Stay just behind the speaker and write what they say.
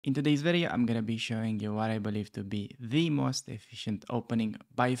In today's video, I'm gonna be showing you what I believe to be the most efficient opening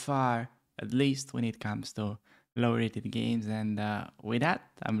by far, at least when it comes to low-rated games. And with that,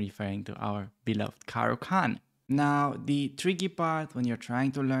 I'm referring to our beloved Caro-Kann. Now, the tricky part when you're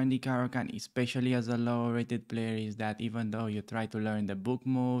trying to learn the Caro-Kann, especially as a low-rated player, is that even though you try to learn the book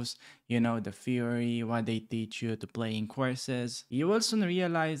moves, you know, the theory, what they teach you to play in courses, you will soon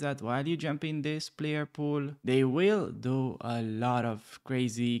realize that while you jump in this player pool, they will do a lot of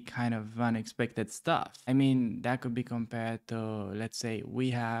crazy kind of unexpected stuff. I mean, that could be compared to, let's say,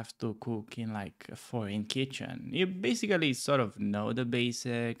 we have to cook in like a foreign kitchen. You basically sort of know the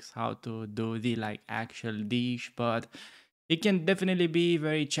basics, how to do the like actual dish, but it can definitely be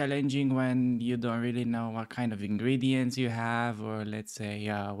very challenging when you don't really know what kind of ingredients you have, or let's say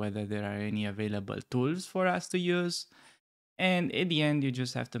whether there are any available tools for us to use. And in the end, you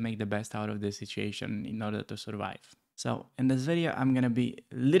just have to make the best out of the situation in order to survive. So in this video, I'm gonna be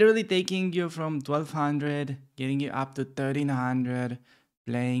literally taking you from 1200, getting you up to 1300,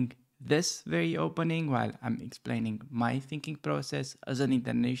 playing this very opening while I'm explaining my thinking process as an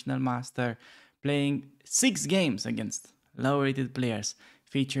international master, playing 6 games against low-rated players,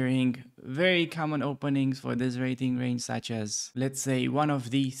 featuring very common openings for this rating range, such as, let's say, one of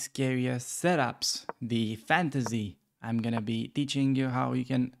the scariest setups, the fantasy. I'm gonna be teaching you how you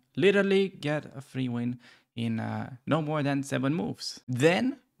can literally get a free win in no more than 7 moves.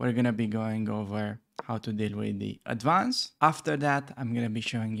 Then we're gonna be going over how to deal with the advance. After that, I'm gonna be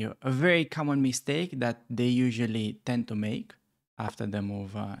showing you a very common mistake that they usually tend to make after the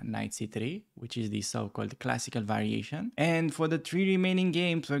move knight c3, which is the so-called classical variation. And for the 3 remaining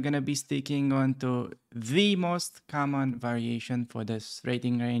games, we're gonna be sticking on to the most common variation for this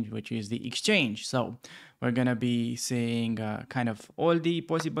rating range, which is the exchange. So we're gonna be seeing kind of all the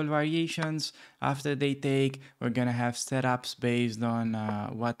possible variations after they take. We're gonna have setups based on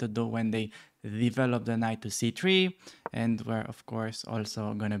what to do when they develop the knight to c3, and we're of course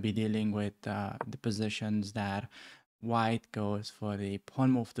also gonna be dealing with the positions that white goes for the pawn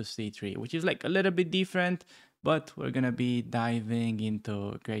move to c3, which is like a little bit different, but we're gonna be diving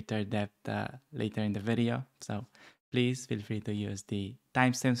into greater depth later in the video. So please feel free to use the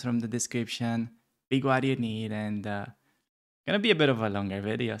timestamps from the description, pick what you need, and gonna be a bit of a longer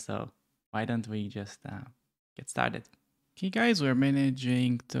video, so why don't we just get started. Okay guys, we're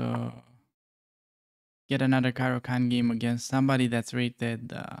managing to get another Caro-Kann game against somebody that's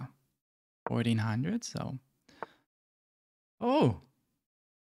rated 1400, so oh,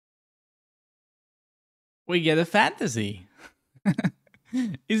 we get a fantasy.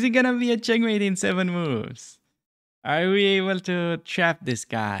 Is it gonna be a checkmate in 7 moves? Are we able to trap this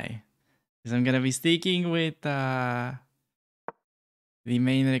guy? Because I'm gonna be sticking with the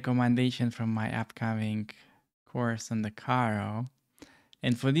main recommendation from my upcoming course on the Caro.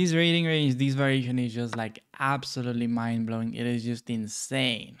 And for this rating range, this variation is just like absolutely mind-blowing. It is just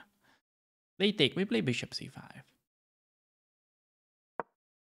insane. They take, we play bishop c5.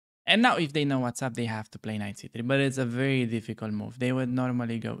 And now if they know what's up, they have to play knight c3. But it's a very difficult move. They would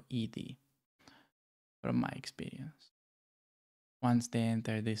normally go ed, from my experience, once they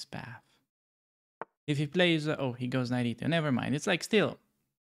enter this path. If he plays, oh, he goes knight e2. Never mind. It's like still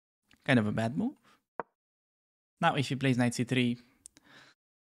kind of a bad move. Now if he plays knight c3,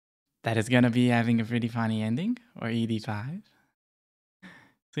 that is going to be having a pretty funny ending, or ed5.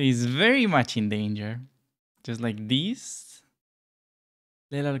 So he's very much in danger. Just like this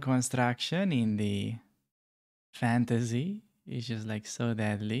little construction in the fantasy is just like so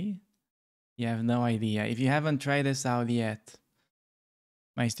deadly. You have no idea. If you haven't tried this out yet,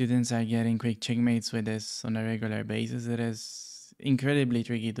 my students are getting quick checkmates with this on a regular basis. It is incredibly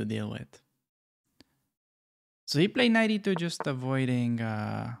tricky to deal with. So he played knight e2, just avoiding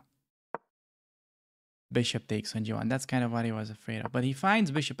bishop takes on g1. That's kind of what he was afraid of. But he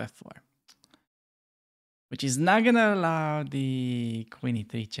finds bishop f4, which is not going to allow the queen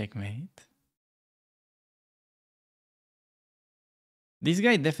e3 checkmate. This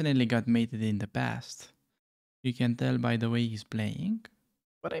guy definitely got mated in the past. You can tell by the way he's playing.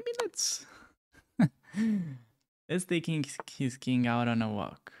 But I mean, let's take his king out on a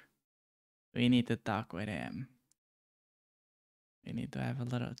walk. We need to talk with him. We need to have a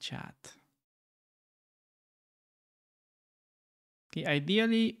little chat. Okay,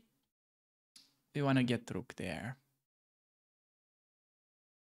 ideally, we want to get rook there.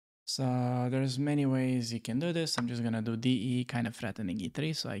 So there's many ways you can do this. I'm just gonna do DE, kind of threatening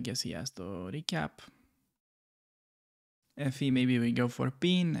E3, so I guess he has to recap. FE, maybe we go for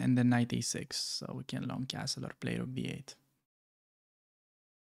pin, and then knight A6, so we can long castle or play rook D8.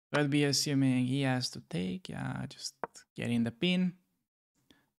 I'll be assuming he has to take, yeah, just get in the pin.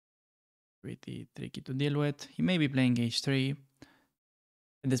 pretty tricky to deal with. He may be playing h3.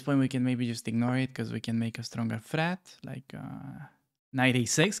 At this point, we can maybe just ignore it because we can make a stronger threat. Like knight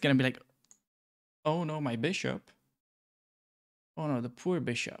a6, gonna be like, oh no, my bishop. Oh no, the poor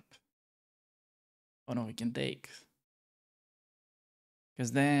bishop. Oh no, we can take.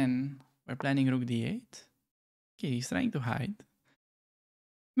 Because then we're planning rook d8. Okay, he's trying to hide.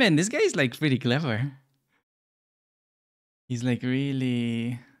 Man, this guy is like pretty clever. He's like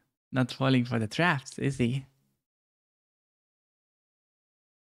really not falling for the traps, is he?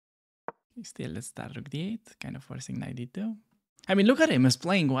 Okay, still, let's start rook d8, kind of forcing knight d2. I mean, look at him, he's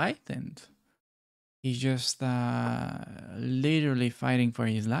playing white and he's just literally fighting for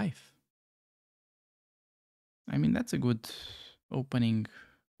his life. I mean, that's a good opening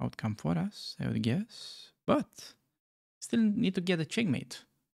outcome for us, I would guess. But still need to get a checkmate.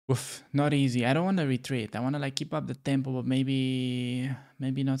 Oof, not easy. I don't want to retreat. I want to like keep up the tempo, but maybe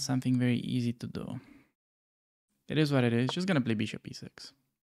not something very easy to do. It is what it is. Just gonna play bishop e6.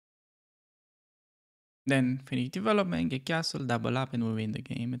 Then finish development, get castle, double up, and we win the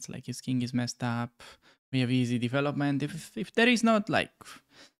game. It's like his king is messed up. We have easy development. If there is not like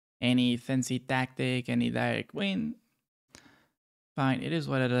any fancy tactic, any direct win, fine. It is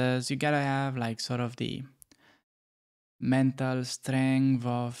what it is. You gotta have like sort of the mental strength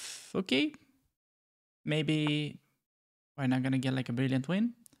of, okay, maybe we're not gonna get like a brilliant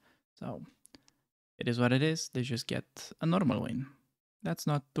win. So it is what it is. They just get a normal win. That's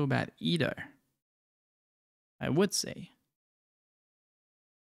not too bad either, I would say.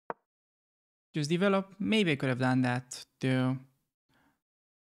 Just develop. Maybe I could have done that too.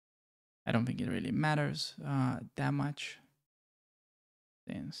 I don't think it really matters that much,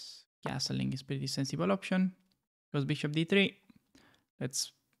 since castling is pretty sensible option. Goes bishop d3.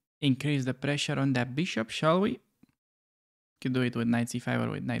 Let's increase the pressure on that bishop, shall we? Could do it with knight c5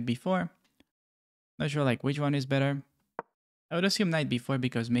 or with knight b4. Not sure like which one is better. I would assume knight b4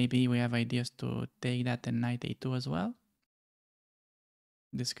 because maybe we have ideas to take that and knight a2 as well.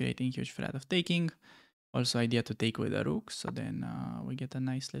 This creating huge threat of taking. Also idea to take with a rook, so then we get a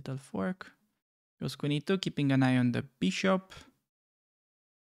nice little fork. Goes queen e2, keeping an eye on the bishop.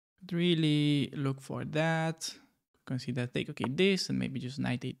 Could really look for that. Consider take, okay, this, and maybe just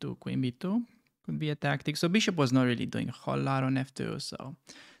knight a2, queen b2. Could be a tactic. So bishop was not really doing a whole lot on f2, so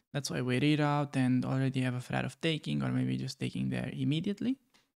that's why we reroute and already have a threat of taking, or maybe just taking there immediately.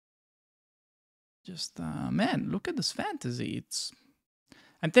 Just, man, look at this fantasy.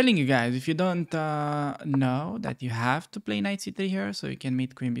 I'm telling you guys, if you don't know that you have to play knight c3 here, so you can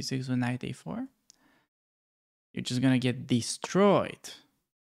meet queen b6 with knight a4, you're just gonna get destroyed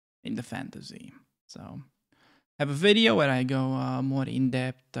in the fantasy. So I have a video where I go more in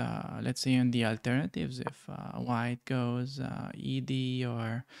depth, let's say on the alternatives. If white goes ed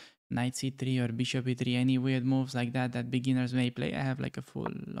or knight c3 or bishop e3, any weird moves like that that beginners may play, I have like a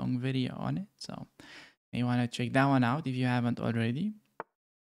full long video on it. So you want to check that one out if you haven't already.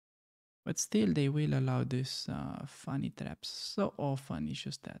 But still, they will allow this funny traps so often. It's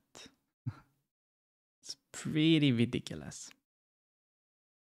just that it's pretty ridiculous.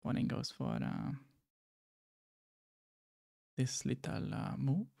 Opponent goes for this little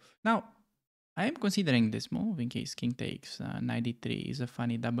move. Now, I am considering this move in case king takes knight d3 is a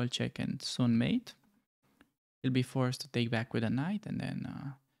funny double check and soon mate. He'll be forced to take back with a knight, and then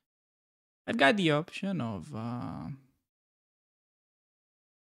I've got the option of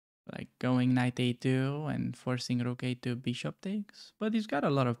like going knight a2 and forcing rook a2 bishop takes. But he's got a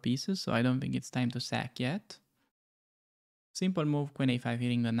lot of pieces, so I don't think it's time to sack yet. Simple move, queen a5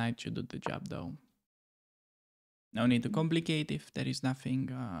 hitting the knight should do the job though. No need to complicate if there is nothing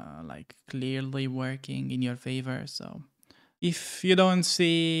like clearly working in your favor. So if you don't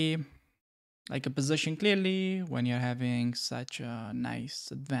see like a position clearly when you're having such a nice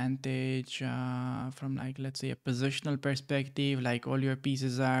advantage from like, let's say, a positional perspective, like all your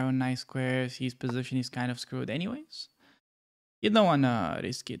pieces are on nice squares, his position is kind of screwed anyways, you don't want to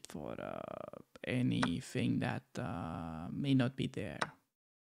risk it for anything that may not be there.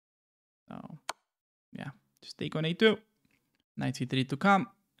 So yeah, just take on a2, knight c3 to come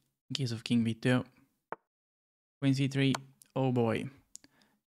in case of king b2, queen c3. Oh boy,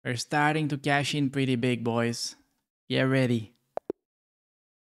 we're starting to cash in pretty big, boys. Get ready.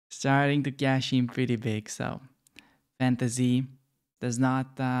 Starting to cash in pretty big. So fantasy does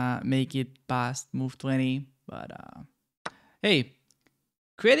not make it past move 20, but hey,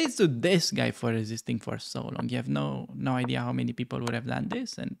 credits to this guy for resisting for so long. You have no idea how many people would have done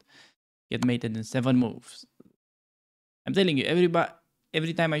this and get mated in 7 moves. I'm telling you, everybody,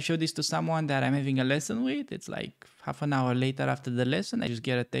 every time I show this to someone that I'm having a lesson with, it's like half an hour later after the lesson, I just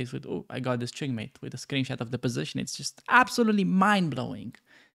get a text with, oh, I got this checkmate with a screenshot of the position. It's just absolutely mind-blowing.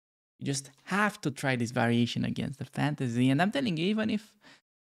 You just have to try this variation against the fantasy. And I'm telling you, even if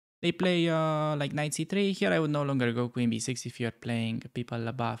they play like knight c3, here I would no longer go queen b6 if you're playing people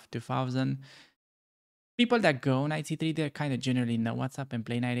above 2000. People that go knight c3, they kind of generally know what's up and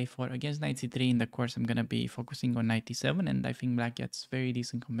play knight a4. Against knight c3 in the course, I'm going to be focusing on knight e7, and I think black gets very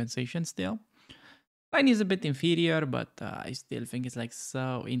decent compensation still. Line is a bit inferior, but I still think it's like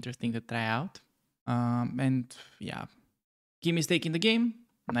so interesting to try out. And yeah, key mistake in the game,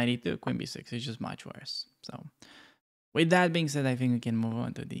 knight e2, queen b6 is just much worse. So with that being said, I think we can move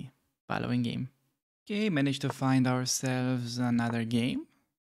on to the following game. Okay, managed to find ourselves another game.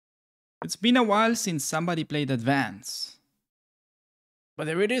 It's been a while since somebody played Advance. But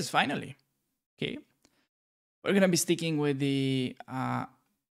there it is, finally. Okay. We're going to be sticking with the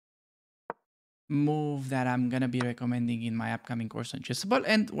move that I'm going to be recommending in my upcoming course on Chessable.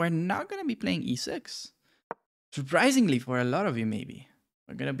 And we're not going to be playing e6. Surprisingly for a lot of you, maybe.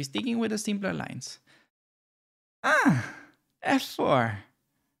 We're going to be sticking with the simpler lines. F4.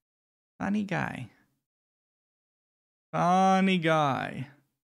 Funny guy. Funny guy.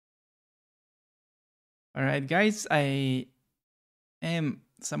 Alright, guys, I am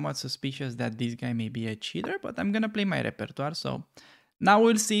somewhat suspicious that this guy may be a cheater, but I'm gonna play my repertoire, so now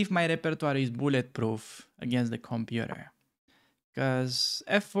we'll see if my repertoire is bulletproof against the computer. Because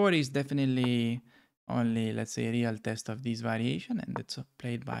F4 is definitely only, let's say, a real test of this variation, and it's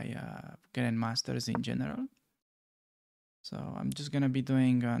played by grandmasters in general. So I'm just gonna be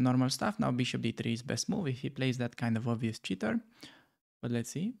doing normal stuff. Now bishop d3 is best move if he plays that kind of obvious cheater. But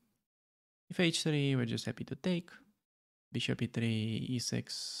let's see. If h3, we're just happy to take. Bishop e3,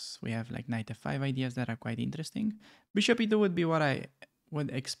 e6, we have like knight f5 ideas that are quite interesting. Bishop e2 would be what I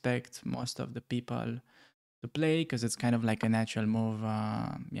would expect most of the people to play, because it's kind of like a natural move,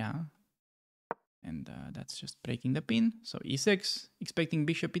 yeah. And that's just breaking the pin. So e6, expecting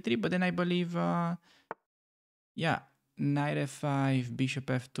bishop e3, but then I believe, yeah, knight f5, bishop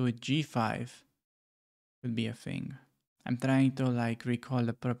f2, g5 would be a thing. I'm trying to like recall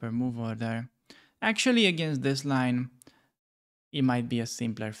the proper move order. Actually, against this line, it might be a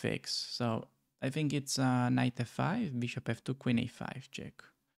simpler fix. So I think it's knight f5, bishop f2, queen a5, check.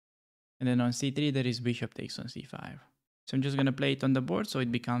 And then on c3, there is bishop takes on c5. So I'm just going to play it on the board so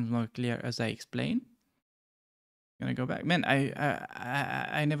it becomes more clear as I explain. Gonna go back. Man,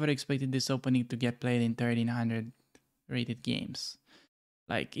 I never expected this opening to get played in 1300 rated games.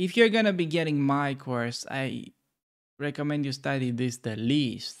 Like, if you're gonna be getting my course, I recommend you study this the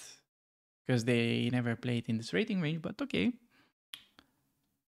least, because they never played in this rating range, but okay.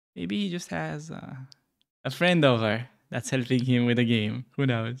 Maybe he just has a friend over that's helping him with the game. Who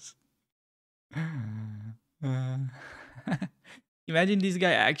knows? Imagine this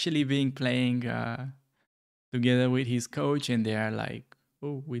guy actually being playing together with his coach, and they are like,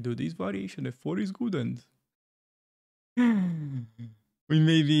 oh, we do this variation, f4 is good, and we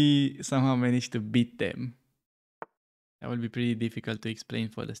maybe somehow manage to beat them. That will be pretty difficult to explain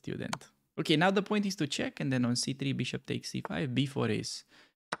for the student. Okay, now the point is to check, and then on c3, bishop takes c5. b4 is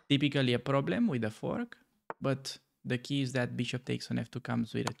typically a problem with a fork, but the key is that bishop takes on f2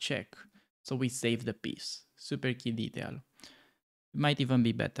 comes with a check. So we save the piece. Super key detail. It might even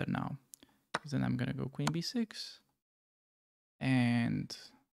be better now. Then I'm gonna go queen b6. And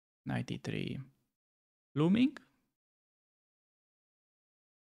knight e3 looming.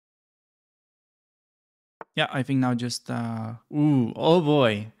 Yeah, I think now just, ooh, oh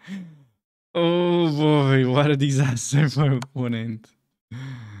boy. Oh boy, what a disaster for opponent.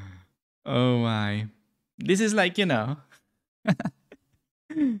 Oh my. This is like, you know,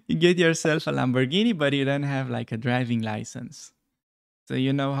 you get yourself a Lamborghini, but you don't have like a driving license. So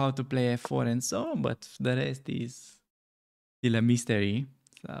you know how to play f4 and so on, but the rest is still a mystery.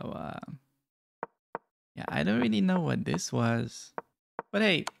 So, yeah, I don't really know what this was. But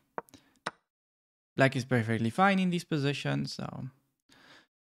hey, black is perfectly fine in this position, so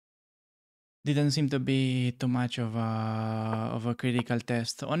didn't seem to be too much of a critical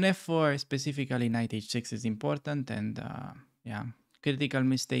test. On f4, specifically knight h6 is important, and yeah, critical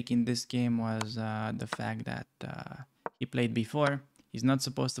mistake in this game was the fact that he played b4. He's not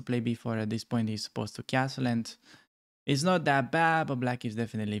supposed to play b4 at this point. He's supposed to castle, and it's not that bad, but black is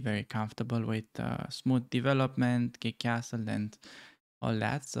definitely very comfortable with smooth development, kick castle, and all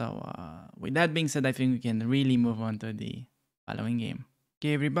that. So with that being said, I think we can really move on to the following game.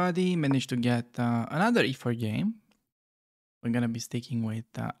 Okay, everybody, managed to get another e4 game. We're gonna be sticking with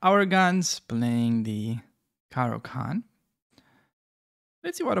our guns, playing the Caro-Kann.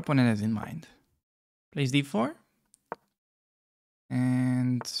 Let's see what opponent has in mind. Plays d4.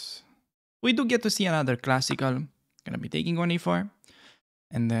 And we do get to see another classical. Gonna be taking on e4.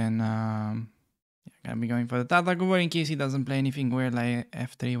 And then yeah, gonna be going for the Tatak over in case he doesn't play anything weird like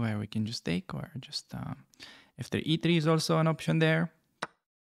f3 where we can just take, or just f3 e3 is also an option there.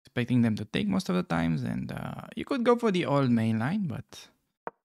 Expecting them to take most of the times, and you could go for the old main line, but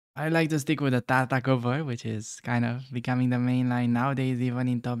I like to stick with the Tatak over, which is kind of becoming the main line nowadays, even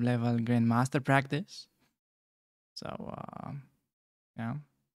in top level grandmaster practice. So yeah,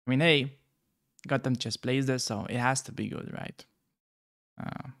 I mean, hey, Gotham just plays this, so it has to be good, right?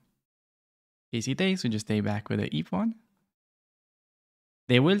 Case he takes, we just stay back with the e pawn.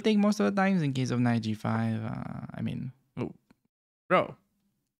 They will take most of the times in case of knight g5. I mean, oh, bro,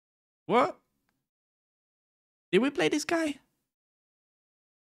 what? Did we play this guy?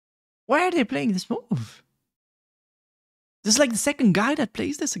 Why are they playing this move? This is like the second guy that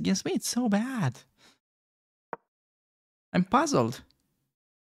plays this against me. It's so bad. I'm puzzled.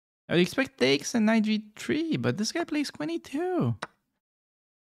 I would expect takes and knight g3, but this guy plays queen e2.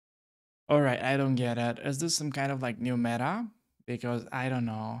 Alright, I don't get it. Is this some kind of like new meta? Because I don't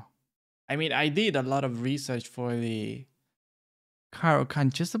know. I mean, I did a lot of research for the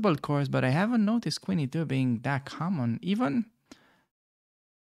Caro-Kann chessable course, but I haven't noticed queen e2 being that common. Even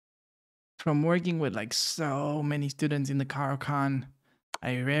from working with like so many students in the Caro-Kann,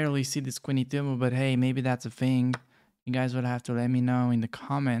 I rarely see this queen e2 move, but hey, maybe that's a thing. You guys will have to let me know in the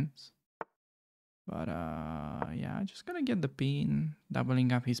comments. But yeah, just gonna get the pin,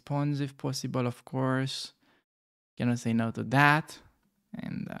 doubling up his pawns if possible, of course. Gonna say no to that.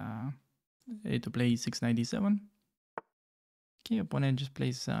 And ready to play e697. Okay, opponent just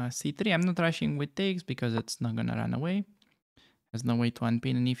plays c3. I'm not rushing with takes because it's not gonna run away. There's no way to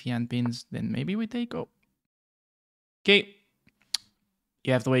unpin, and if he unpins, then maybe we take. Oh. Okay.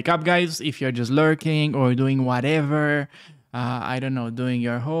 You have to wake up, guys, if you're just lurking or doing whatever. I don't know, doing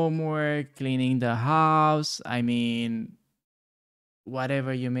your homework, cleaning the house. I mean,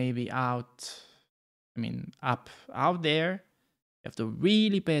 whatever you may be out, I mean, out there. You have to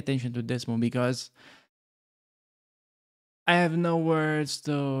really pay attention to this move because I have no words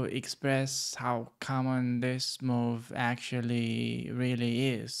to express how common this move actually really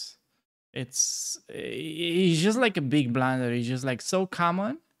is. He's just like a big blunder. He's just like so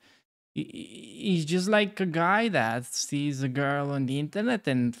common. He's just like a guy that sees a girl on the internet,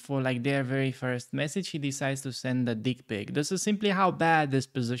 and for like their very first message, he decides to send a dick pic. This is simply how bad this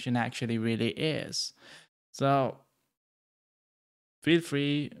position actually really is. So feel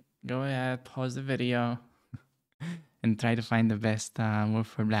free, go ahead, pause the video, and try to find the best move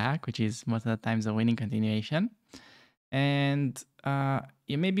for black, which is most of the times a winning continuation. And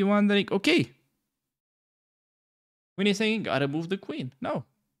you may be wondering, okay, when you're saying gotta move the queen, no,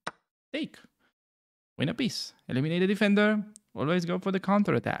 take, win a piece, eliminate the defender, always go for the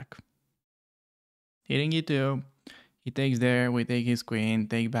counter attack. Hitting e2, he takes there, we take his queen,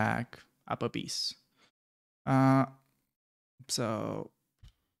 take back, up a piece. So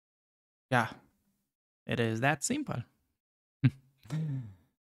yeah, it is that simple.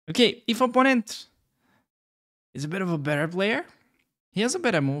 Okay, if opponent is a bit of a better player, he has a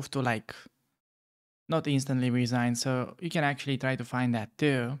better move to like not instantly resign, so you can actually try to find that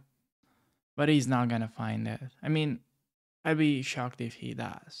too. But he's not gonna find it. I mean, I'd be shocked if he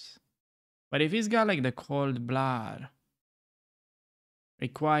does. But if he's got like the cold blood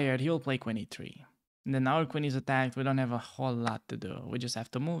required, he'll play queen e3. And then our queen is attacked, we don't have a whole lot to do. We just have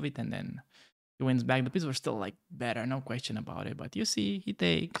to move it, and then he wins back. The pieces were still like better, no question about it. But you see, he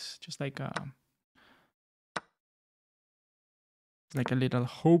takes just like a little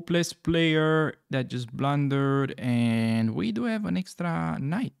hopeless player that just blundered, and we do have an extra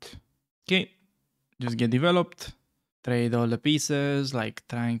knight. Okay, just get developed, trade all the pieces, like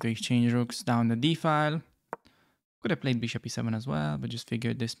trying to exchange rooks down the d file. Could have played bishop e7 as well, but just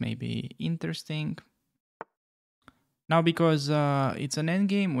figured this may be interesting. Now, because it's an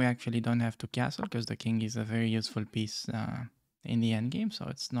endgame, we actually don't have to castle, because the king is a very useful piece in the endgame, so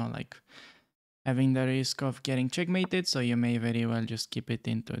it's not like having the risk of getting checkmated, so you may very well just keep it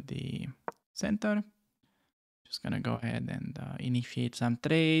into the center. Just gonna go ahead and initiate some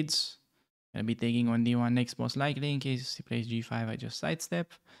trades. Gonna be taking on d1 next, most likely. In case he plays g5, I just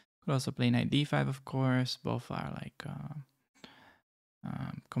sidestep. Could also play knight d5, of course. Both are like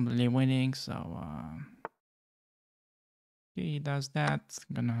completely winning, so he does that.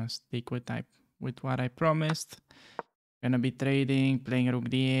 Gonna stick with what I promised. Gonna be trading, playing rook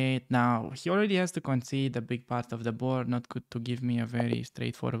d8. Now, he already has to concede a big part of the board. Not good to give me a very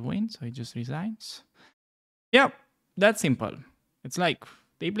straightforward win, so he just resigns. Yep, that's simple. It's like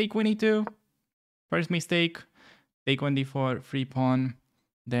they play queen e2. First mistake, take on d4, free pawn.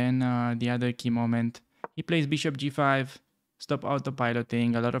 Then the other key moment, he plays bishop g5, stop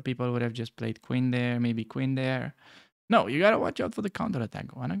autopiloting. A lot of people would have just played queen there, maybe queen there. No, you gotta watch out for the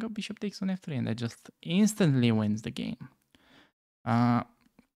counterattack. Wanna go bishop takes on f3, and that just instantly wins the game.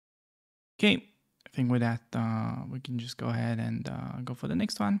 Okay, I think with that, we can just go ahead and go for the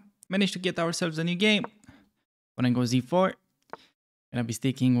next one. Managed to get ourselves a new game. Gonna go z4. Gonna be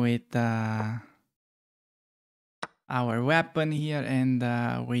sticking with our weapon here, and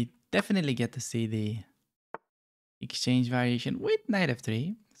we definitely get to see the exchange variation with knight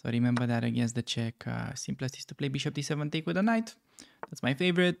f3. So remember that against the check, simplest is to play bishop d7 take with a knight. That's my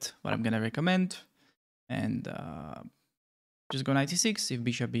favorite, what I'm gonna recommend. And just go knight e6. If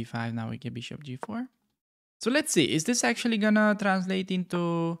bishop b5, now we get bishop g4. So let's see, is this actually gonna translate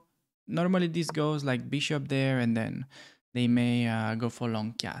into... Normally this goes like bishop there, and then they may go for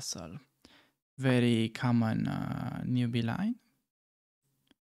long castle. Very common newbie line.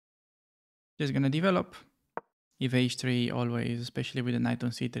 Just gonna develop. If h3 always, especially with the knight on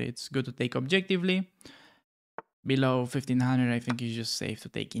c3, it's good to take objectively. Below 1500, I think it's just safe to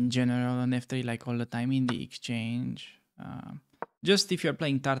take in general on f3, like all the time in the exchange. Just if you're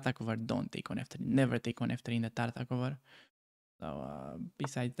playing Tartakova, don't take on f3. Never take on f3 in the Tartakova. So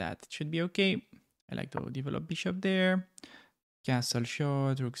besides that, it should be okay. I like to develop bishop there. Castle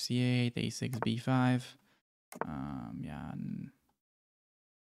short, rook c8, a6, b5. Yeah,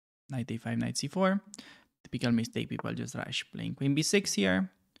 knight a5, knight c4. Typical mistake, people just rush playing queen b6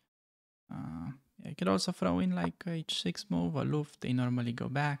 here. I could also throw in like h6 move, aloof. They normally go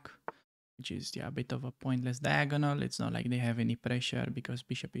back, which is a bit of a pointless diagonal. It's not like they have any pressure because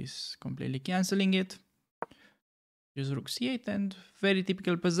bishop is completely cancelling it. Just rook c8, and very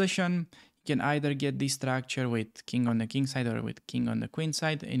typical position. You can either get this structure with king on the king side or with king on the queen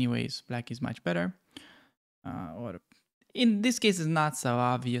side. Anyways, black is much better. Or in this case, it's not so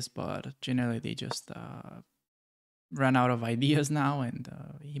obvious, but generally they just run out of ideas now, and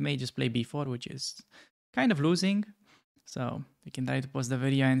he may just play b4, which is kind of losing. So we can try to pause the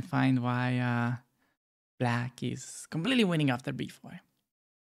video and find why black is completely winning after b4.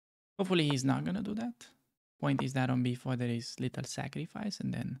 Hopefully he's not gonna do that. Point is that on b4 there is little sacrifice,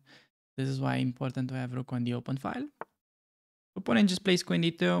 and then this is why it's important to have rook on the open file. Opponent just plays queen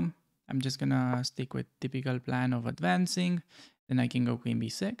d2. I'm just gonna stick with typical plan of advancing. Then I can go queen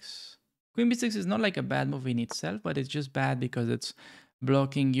b6. Queen b6 is not like a bad move in itself, but it's just bad because it's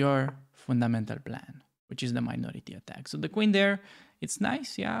blocking your fundamental plan, which is the minority attack. So the queen there, it's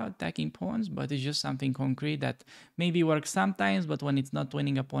nice, yeah, attacking pawns, but it's just something concrete that maybe works sometimes, but when it's not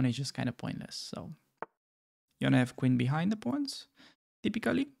winning a pawn, it's just kind of pointless. So you wanna have queen behind the pawns,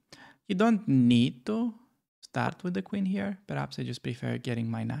 typically. You don't need to start with the queen here. Perhaps I just prefer getting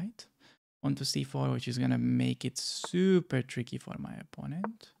my knight onto c4, which is gonna make it super tricky for my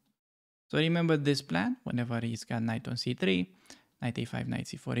opponent. So remember this plan. Whenever he's got knight on c3, knight a5, knight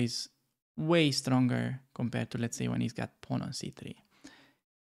c4 is way stronger compared to, let's say, when he's got pawn on c3.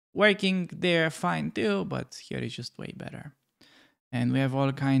 Working there fine too, but here is just way better. And we have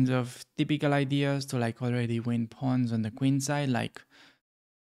all kinds of typical ideas to like already win pawns on the queen side, like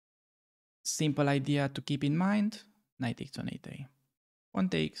simple idea to keep in mind, knight takes on a3. Pawn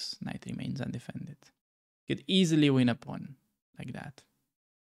takes, knight remains undefended. Could easily win a pawn like that.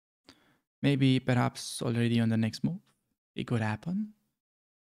 Maybe perhaps already on the next move. It could happen.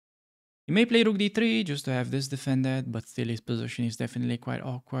 He may play rook d3 just to have this defended, but still his position is definitely quite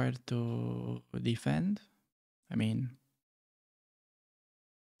awkward to defend. I mean,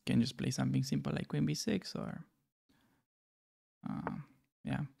 you can just play something simple like queen b6 or...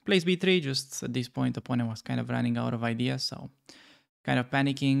 yeah, plays b3. Just at this point, opponent was kind of running out of ideas, so kind of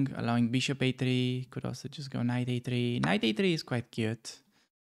panicking, allowing bishop a3. Could also just go knight a3. Knight a3 is quite cute.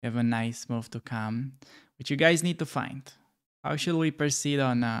 You have a nice move to come, which you guys need to find. How should we proceed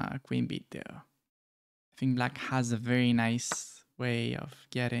on queen b2? I think black has a very nice way of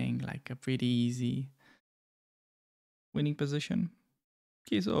getting like a pretty easy winning position.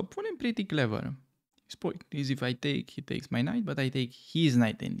 Okay, so opponent pretty clever. His point is if I take, he takes my knight, but I take his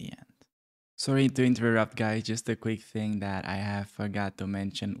knight in the end. Sorry to interrupt, guys. Just a quick thing that I have forgot to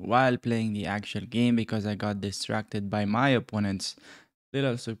mention while playing the actual game because I got distracted by my opponent's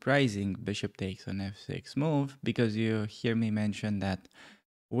little surprising bishop takes on f6 move, because you hear me mention that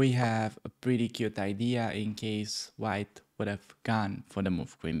we have a pretty cute idea in case white would have gone for the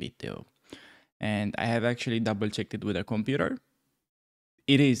move queen b2. And I have actually double checked it with a computer.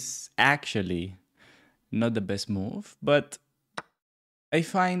 It is actually not the best move, but I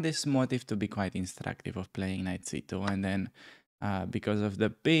find this motive to be quite instructive of playing knight c2 and then Because of the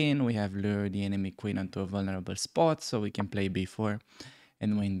pin, we have lured the enemy queen onto a vulnerable spot, so we can play b4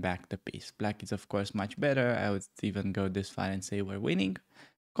 and win back the piece. Black is of course much better. I would even go this far and say we're winning.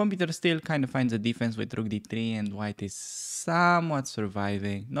 Computer still kind of finds a defense with rook d3, and white is somewhat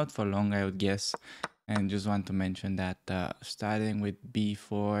surviving. Not for long, I would guess. And just want to mention that starting with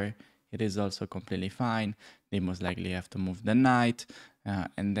b4, it is also completely fine. They most likely have to move the knight.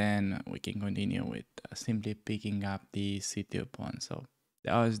 And then we can continue with simply picking up the c2 pawn. So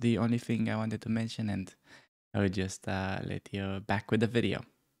that was the only thing I wanted to mention, and I will just let you back with the video.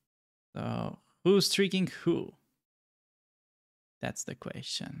 So who's tricking who? That's the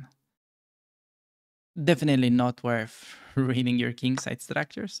question. Definitely not worth reading your king side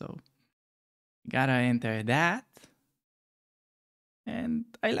structure, so gotta enter that. And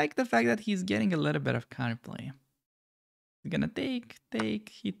I like the fact that he's getting a little bit of counterplay. He's gonna take,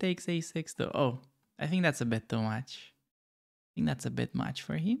 he takes a6 though. Oh, I think that's a bit too much. I think that's a bit much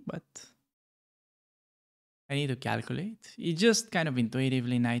for him, but I need to calculate. He just kind of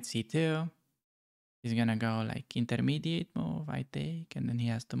intuitively knight c2. He's gonna go like intermediate move, I take, and then he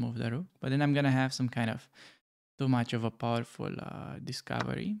has to move the rook. But then I'm gonna have some kind of too much of a powerful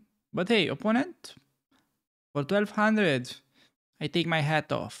discovery. But hey, opponent, for 1200, I take my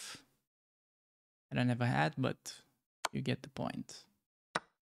hat off. I don't have a hat, but you get the point.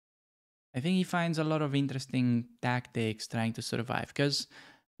 I think he finds a lot of interesting tactics trying to survive, because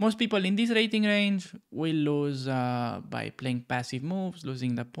most people in this rating range will lose by playing passive moves,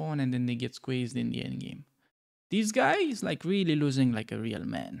 losing the pawn, and then they get squeezed in the endgame. This guy is like really losing like a real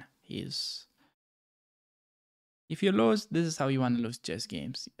man. He's... If you lose, this is how you want to lose chess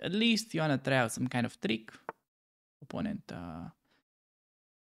games. At least you want to try out some kind of trick. Opponent,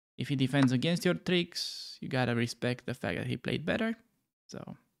 if he defends against your tricks, you gotta respect the fact that he played better.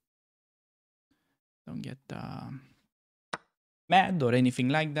 So don't get mad or anything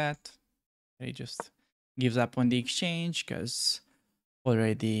like that. He just gives up on the exchange because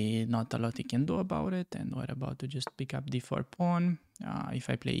already not a lot he can do about it, and we're about to just pick up d4 pawn. If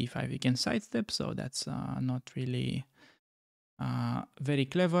I play e5, he can sidestep, so that's not really very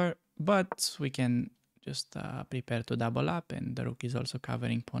clever, but we can just prepare to double up, and the rook is also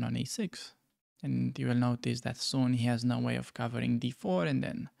covering pawn on a6. And you will notice that soon he has no way of covering d4, and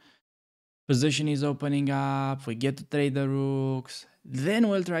then position is opening up, we get to trade the rooks, then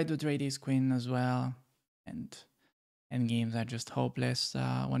we'll try to trade his queen as well, and games are just hopeless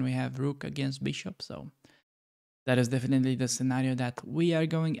when we have rook against bishop. So that is definitely the scenario that we are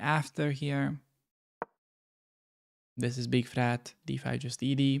going after here. This is big frat, d5 just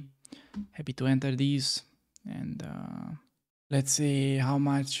ed. Happy to enter these, and let's see how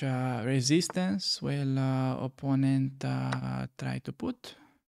much resistance will opponent try to put.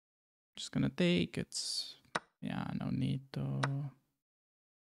 Just gonna take, it's, yeah, no need to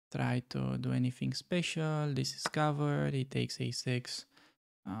try to do anything special. This is covered, he takes a6.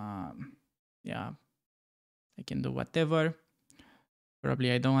 Yeah, I can do whatever.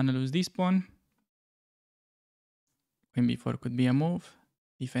 Probably I don't want to lose this pawn. Queen b4 could be a move.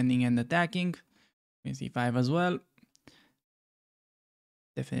 Defending and attacking. Queen c5 as well.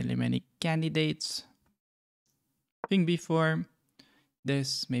 Definitely many candidates. King b4.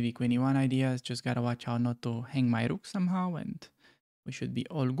 This maybe queen e1 ideas. Just gotta watch out not to hang my rook somehow, and we should be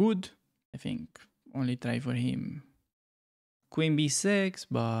all good. I think only try for him queen b6,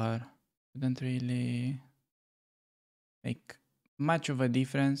 but wouldn't really make much of a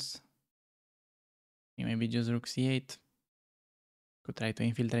difference. Maybe just rook c8. Could try to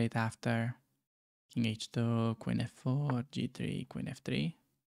infiltrate after. King h2, queen f4, g3, queen f3.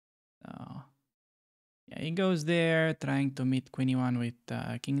 So yeah, he goes there, trying to meet queen e1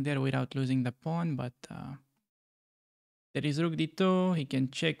 with king there without losing the pawn, but there is rook d2, he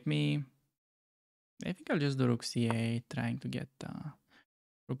can check me. I think I'll just do rook c8, trying to get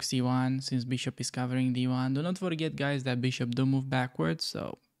rook c1, since bishop is covering d1. Do not forget, guys, that bishop do move backwards,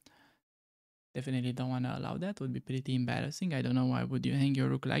 so definitely don't want to allow that. Would be pretty embarrassing. I don't know why would you hang your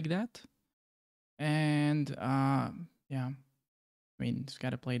rook like that. And yeah, I mean, just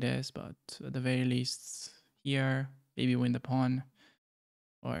gotta play this, but at the very least here, maybe win the pawn,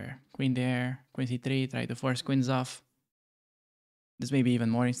 or queen there, queen c3, try to force queens off. This may be even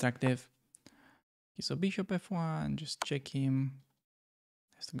more instructive. Okay, so bishop f1, just check him.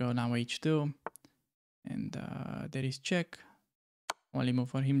 Has to go now h2, and there is check. Only move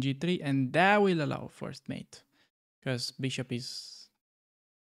for him g3, and that will allow first mate, because bishop is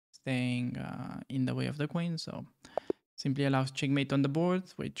staying in the way of the queen, so simply allows checkmate on the board,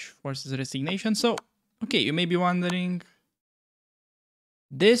 which forces resignation. So, okay, you may be wondering,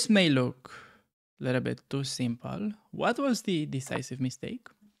 this may look A little bit too simple. What was the decisive mistake?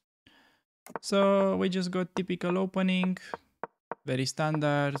 So we just got typical opening, very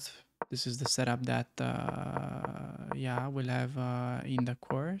standard. This is the setup that, yeah, we'll have in the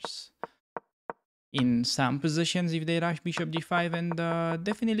course. In some positions, if they rush bishop g5, and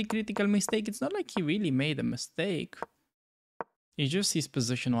definitely critical mistake. It's not like he really made a mistake. It's just his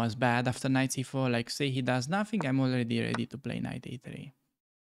position was bad after knight c4. Like, say he does nothing, I'm already ready to play knight a3.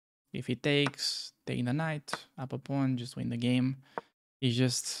 If he takes, take the knight, up a pawn, just win the game. He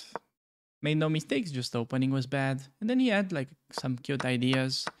just made no mistakes, just the opening was bad. And then he had like some cute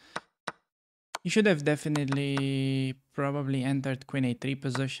ideas. He should have definitely probably entered queen a3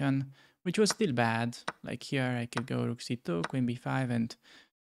 position, which was still bad. Like here I could go rook c2, queen b5, and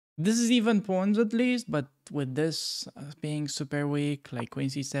this is even pawns at least, but with this being super weak, like queen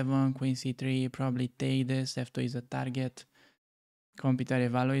c7, queen c3, probably take this, f2 is a target. Computer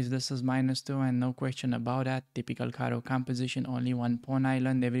evaluates this as -2 and no question about that. Typical Caro-Kann position, only one pawn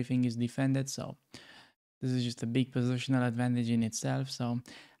island, everything is defended, so this is just a big positional advantage in itself. So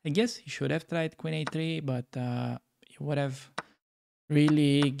I guess he should have tried queen a3, but it would have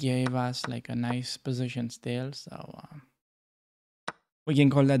really gave us like a nice position still. So we can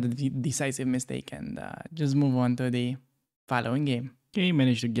call that the decisive mistake and just move on to the following game. Okay,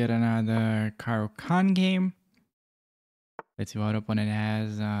 managed to get another Caro-Kann game. Let's see what opponent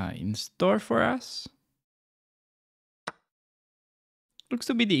has in store for us. Looks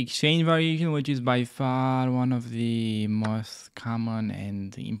to be the exchange variation, which is by far one of the most common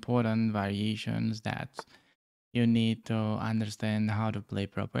and important variations that you need to understand how to play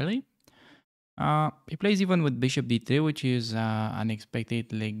properly. He plays even with bishop d3, which is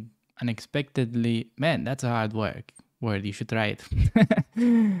unexpectedly, man, that's a hard word. You should try it.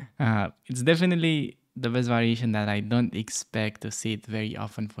 It's definitely the best variation that I don't expect to see it very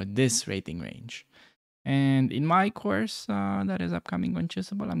often for this rating range. And in my course that is upcoming on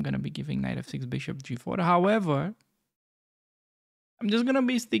Chessable, I'm going to be giving knight f6, bishop g4. However, I'm just going to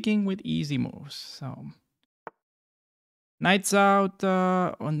be sticking with easy moves. So knights out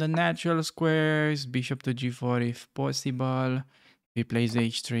on the natural squares, bishop to g4 if possible. He plays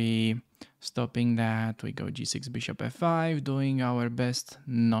h3, stopping that. We go g6, bishop f5, doing our best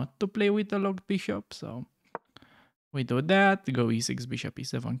not to play with the locked bishop. So we do that, go e6, bishop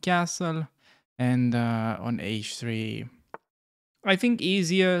e7, castle. And on h3, I think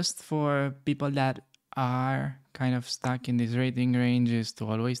easiest for people that are kind of stuck in this rating range is to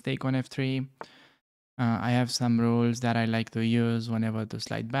always take on f3. I have some rules that I like to use whenever to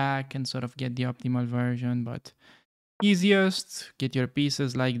slide back and sort of get the optimal version, but easiest, get your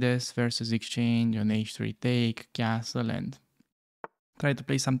pieces like this versus exchange on h3, take, castle, and try to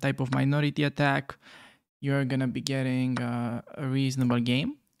play some type of minority attack. You're gonna be getting a reasonable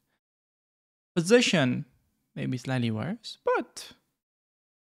game. Position maybe slightly worse, but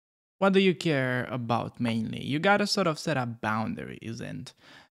what do you care about mainly? You gotta sort of set up boundaries, and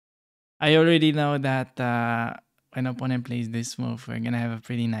I already know that when opponent plays this move, we're gonna have a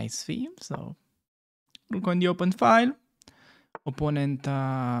pretty nice theme. So look on the open file. Opponent,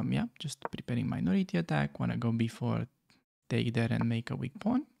 yeah, just preparing minority attack. Wanna go b4, take that and make a weak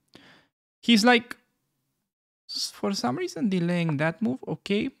pawn. He's like, for some reason, delaying that move.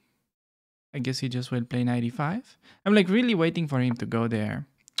 Okay, I guess he just will play 95. I'm like really waiting for him to go there.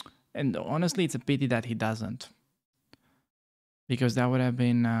 And honestly, it's a pity that he doesn't. Because that would have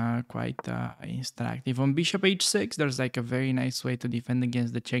been quite instructive. On bishop h6, there's like a very nice way to defend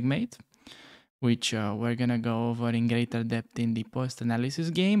against the checkmate, which we're going to go over in greater depth in the post-analysis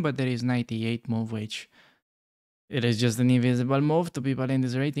game. But there is knight e8 move, which it is just an invisible move to people in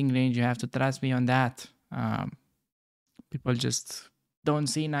this rating range. You have to trust me on that. People just don't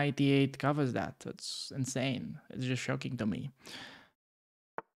see knight e8 covers that. That's insane. It's just shocking to me.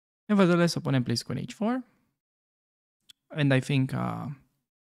 Nevertheless, opponent plays queen h4. And I think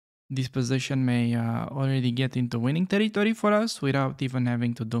this position may already get into winning territory for us without even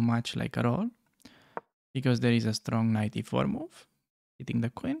having to do much like at all. Because there is a strong knight e4 move, hitting the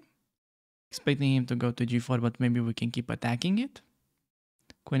queen. Expecting him to go to g4, but maybe we can keep attacking it.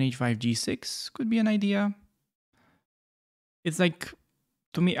 Queen h5, g6 could be an idea. It's like,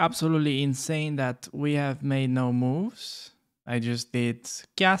 to me, absolutely insane that we have made no moves. I just did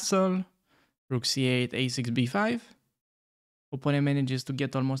castle, rook c8, a6, b5. Opponent manages to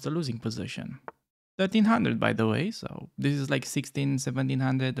get almost a losing position. 1300, by the way, so this is like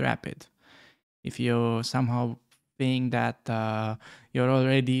 1700 rapid. If you somehow think that you're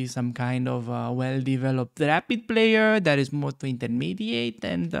already some kind of well-developed rapid player that is more to intermediate,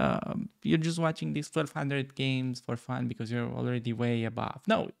 and you're just watching these 1200 games for fun because you're already way above.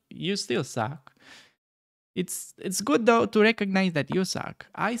 No, you still suck. It's good though to recognize that you suck.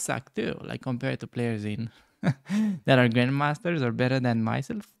 I suck too, like compared to players in that are grandmasters or better than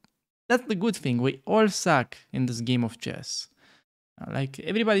myself. That's the good thing. We all suck in this game of chess. Like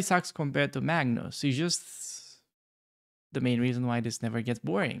everybody sucks compared to Magnus. It's just the main reason why this never gets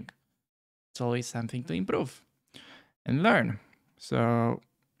boring. It's always something to improve and learn. So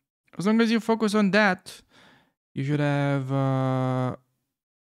as long as you focus on that, you should have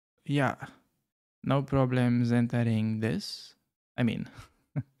no problems entering this. I mean,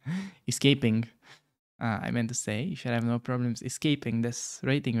 escaping. I meant to say you should have no problems escaping this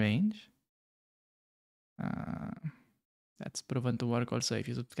rating range. That's proven to work also. If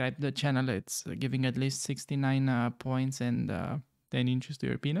you subscribe to the channel, it's giving at least 69 points and 10 inches to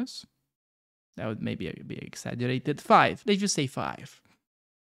your penis. That would maybe be exaggerated. 5. Let's just say 5.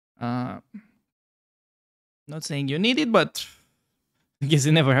 Not saying you need it, but I guess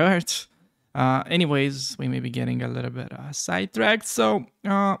it never hurts. Anyways, we may be getting a little bit sidetracked. So,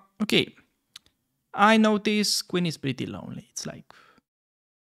 okay. I notice Queen is pretty lonely. It's like,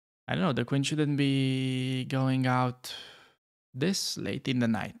 I don't know, the Queen shouldn't be going out this late in the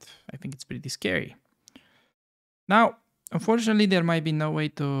night. I think it's pretty scary. Now, unfortunately, there might be no way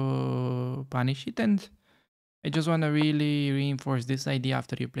to punish it, and I just want to really reinforce this idea.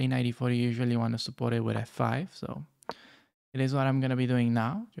 After you play knight e4, you usually want to support it with f5, so it is what I'm going to be doing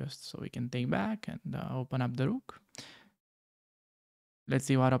now, just so we can take back and open up the rook. Let's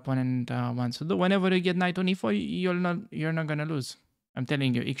see what opponent wants to do. Whenever you get knight on e4, you're not going to lose. I'm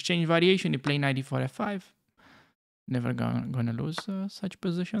telling you, exchange variation, you play knight e4, f5. Never gonna lose such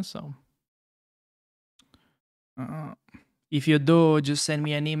positions. So if you do, just send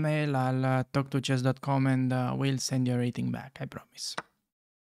me an email. I'll talk to chess.com and we'll send your rating back. I promise.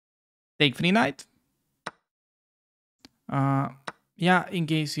 Take free knight. Yeah, in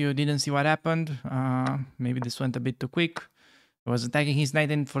case you didn't see what happened, maybe this went a bit too quick. He was attacking his knight,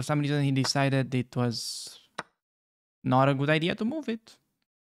 and for some reason he decided it was not a good idea to move it.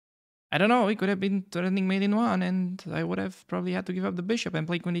 I don't know, he could have been threatening mate in 1, and I would have probably had to give up the bishop and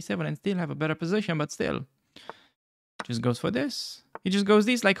play queen d7 and still have a better position, but still. Just goes for this. He just goes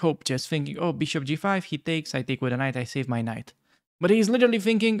this like hope, just thinking, oh, bishop g5, he takes, I take with a knight, I save my knight. But he's literally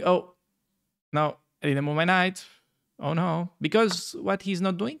thinking, oh, no, I didn't move my knight. Oh no. Because what he's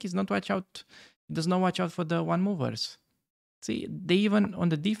not doing is not watch out, he does not watch out for the one movers. See, they even on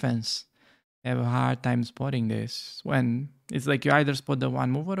the defense have a hard time spotting this, when it's like you either spot the one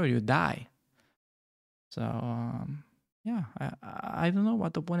mover or you die. So yeah, I don't know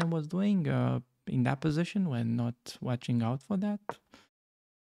what the opponent was doing in that position when not watching out for that.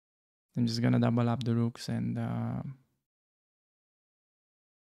 I'm just gonna double up the rooks, and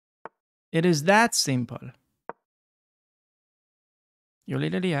it is that simple. You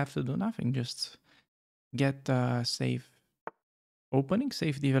literally have to do nothing, just get safe opening,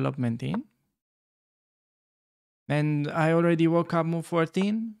 safe development in. And I already woke up move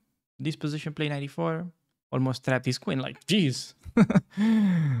 14. This position play 94. Almost trapped his queen. Like, jeez.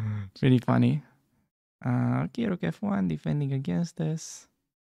 It's really funny. Okay, rook f1, defending against this.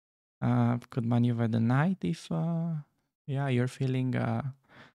 Could maneuver the knight if, yeah, you're feeling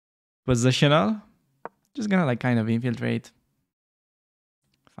positional. Just gonna like kind of infiltrate.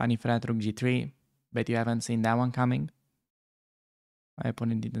 Funny threat, rook g3. Bet you haven't seen that one coming. My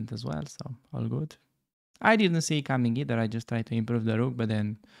opponent didn't as well, so all good. I didn't see it coming either. I just tried to improve the rook, but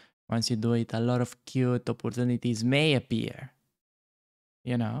then once you do it, a lot of cute opportunities may appear.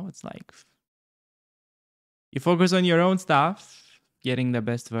 You know, it's like you focus on your own stuff, getting the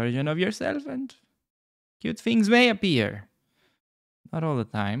best version of yourself, and cute things may appear. Not all the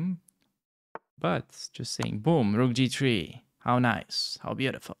time, but just saying, boom, rook g3. How nice, how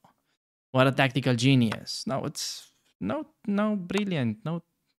beautiful. What a tactical genius. No, it's no brilliant, no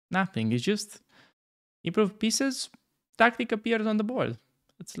nothing. It's just improve pieces, tactic appears on the board.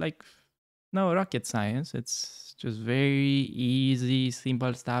 It's like no rocket science. It's just very easy,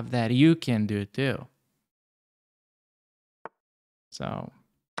 simple stuff that you can do too. So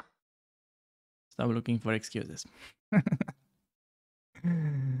stop looking for excuses.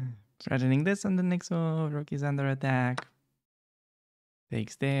 Threatening this on the next move. Rook is under attack.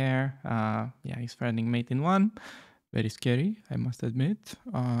 Takes there. Yeah, he's threatening mate in 1. Very scary, I must admit.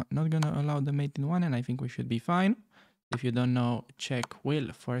 Not gonna allow the mate in 1, and I think we should be fine. If you don't know, check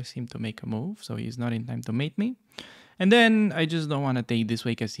will force him to make a move, so he's not in time to mate me. And then I just don't want to take this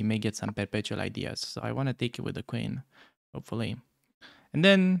way because he may get some perpetual ideas. So I want to take it with the queen, hopefully. And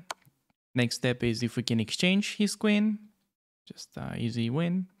then next step is if we can exchange his queen, just easy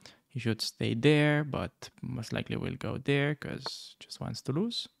win. He should stay there, but most likely will go there because just wants to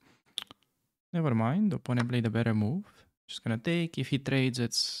lose. Never mind, the opponent played a better move. Just gonna take. If he trades,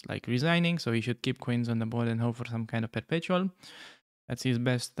 it's like resigning, so he should keep queens on the board and hope for some kind of perpetual. That's his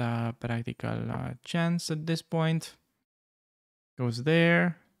best practical chance at this point. Goes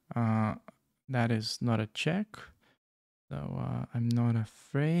there. That is not a check. So I'm not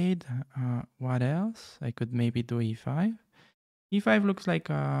afraid. What else? I could maybe do e5. E5 looks like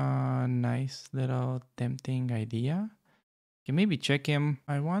a nice little tempting idea. Okay, maybe check him.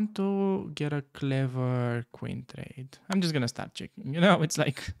 I want to get a clever queen trade. I'm just gonna start checking. You know, it's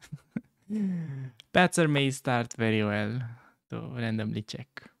like Patzer may start very well to randomly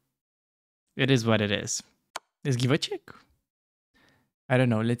check. It is what it is. Let's give a check. I don't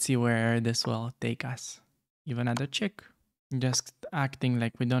know. Let's see where this will take us. Give another check. Just acting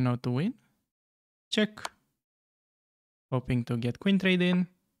like we don't know to win. Check. Hoping to get queen trade in.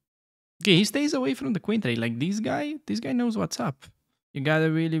 Okay, he stays away from the queen trade. Like this guy knows what's up. You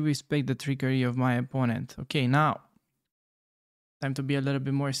gotta really respect the trickery of my opponent. Okay, now time to be a little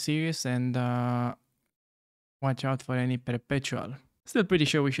bit more serious and watch out for any perpetual. Still pretty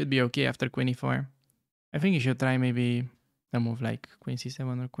sure we should be okay after queen e4. I think you should try maybe a move like queen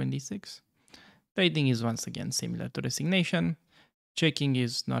c7 or queen d6. Trading is once again similar to resignation. Checking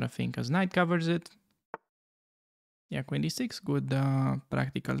is not a thing because knight covers it. Yeah, queen d6, good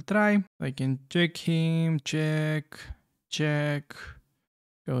practical try. I can check him, check, check.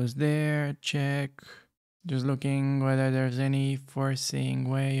 Goes there, check. Just looking whether there's any forcing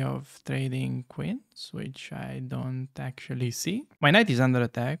way of trading queens, which I don't actually see. My knight is under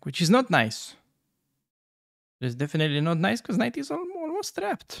attack, which is not nice. It's definitely not nice because knight is almost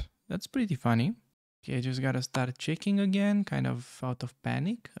trapped. That's pretty funny. Okay, I just gotta start checking again, kind of out of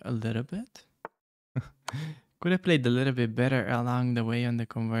panic a little bit. Could have played a little bit better along the way on the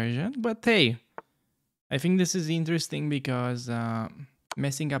conversion, but hey, I think this is interesting because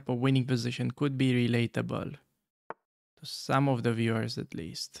messing up a winning position could be relatable to some of the viewers at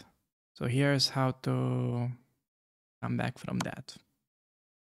least. So here's how to come back from that.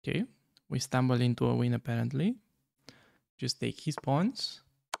 Okay, we stumble into a win apparently. Just take his pawns,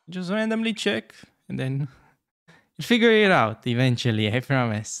 just randomly check, and then figure it out eventually, I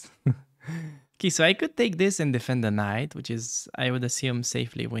promise. Okay, so I could take this and defend the knight, which is, I would assume,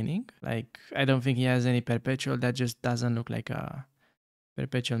 safely winning. Like, I don't think he has any perpetual. That just doesn't look like a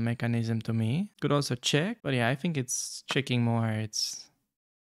perpetual mechanism to me. Could also check, but yeah, I think it's checking more. It's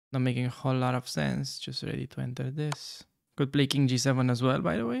not making a whole lot of sense. Just ready to enter this. Could play king g7 as well,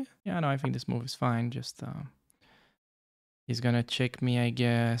 by the way. Yeah, no, I think this move is fine. Just, he's gonna check me, I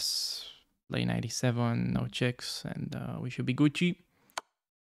guess. Play 97, no checks, and we should be Gucci.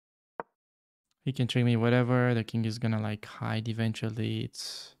 He can trade me whatever. The king is gonna like hide eventually.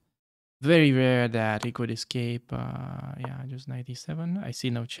 It's very rare that he could escape. Yeah, just 97. I see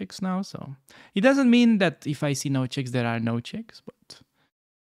no checks now, so it doesn't mean that if I see no checks, there are no checks, but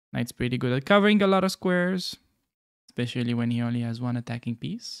knight's pretty good at covering a lot of squares, especially when he only has one attacking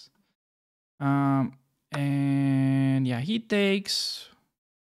piece. And yeah, he takes.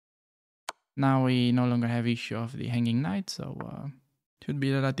 Now we no longer have issue of the hanging knight, so should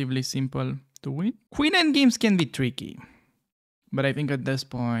be relatively simple to win. Queen endgames can be tricky, but I think at this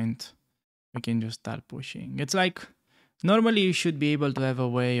point we can just start pushing. It's like normally you should be able to have a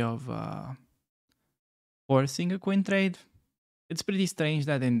way of forcing a queen trade. It's pretty strange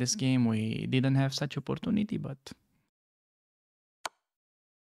that in this game we didn't have such opportunity, but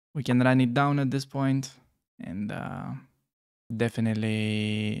we can run it down at this point, and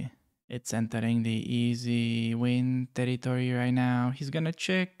definitely it's entering the easy win territory right now. He's gonna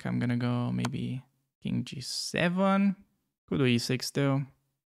check. I'm gonna go maybe king g7. Could do e6 too.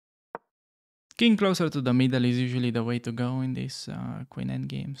 King closer to the middle is usually the way to go in these queen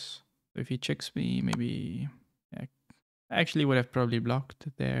endgames. So if he checks me, maybe... Yeah, I actually would have probably blocked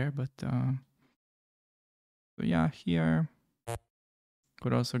there, but... so yeah, here...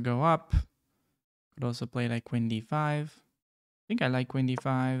 Could also go up. Could also play like queen d5. I think I like queen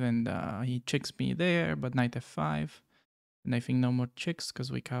d5, and he checks me there, but knight f5. And I think no more checks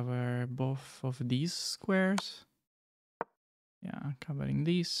because we cover both of these squares. Yeah, covering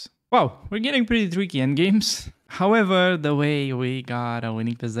these. Wow, we're getting pretty tricky endgames. However, the way we got a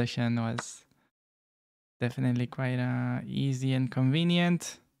winning position was definitely quite easy and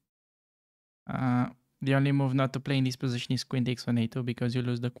convenient. The only move not to play in this position is queen takes on a2 because you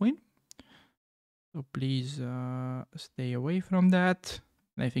lose the queen. So please stay away from that.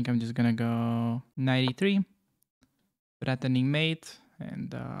 I think I'm just gonna go 93, threatening mate,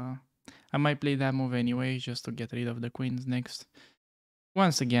 and I might play that move anyway just to get rid of the queens next.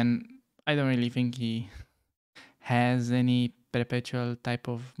 Once again, I don't really think he has any perpetual type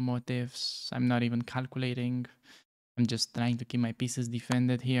of motives. I'm not even calculating. I'm just trying to keep my pieces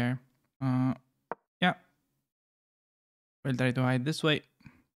defended here. Yeah. We'll try to hide this way.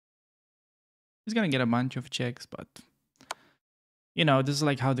 He's gonna get a bunch of checks, but you know, this is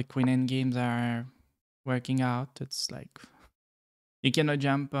like how the queen end games are working out. It's like you cannot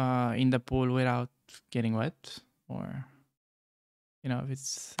jump in the pool without getting wet, or you know, if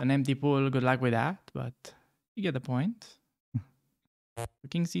it's an empty pool, good luck with that. But you get the point.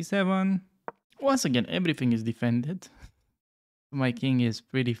 King c7. Once again, everything is defended. My king is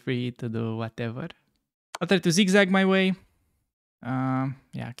pretty free to do whatever. I'll try to zigzag my way.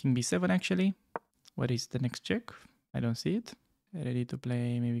 Yeah, king b7 actually. What is the next check? I don't see it. Ready to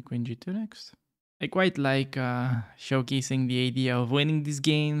play maybe queen g2 next. I quite like showcasing the idea of winning these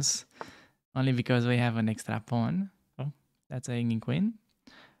games only because we have an extra pawn. Oh, that's a hanging queen.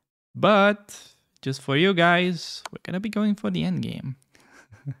 But just for you guys, we're gonna be going for the end game.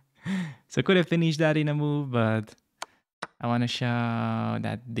 So could have finished that in a move, but I want to show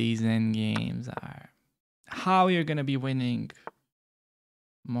that these end games are how you're gonna be winning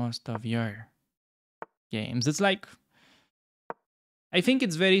most of your games. It's like, I think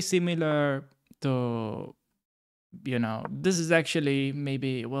it's very similar to, you know, this is actually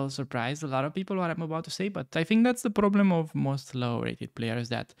maybe will surprise a lot of people what I'm about to say, but I think that's the problem of most low rated players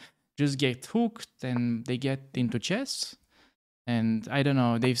that just get hooked and they get into chess. And I don't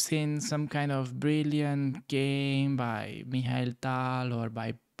know, they've seen some kind of brilliant game by Mikhail Tal or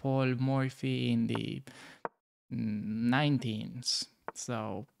by Paul Morphy in the 19s.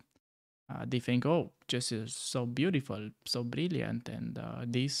 So they think, oh, chess is so beautiful, so brilliant, and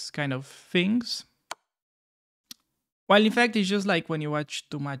these kind of things. While in fact, it's just like when you watch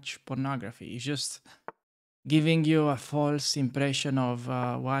too much pornography. It's just giving you a false impression of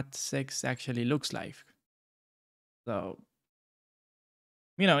what sex actually looks like. So,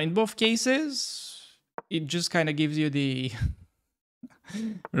 you know, in both cases, it just kind of gives you the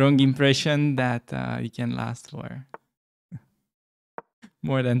wrong impression that it can last for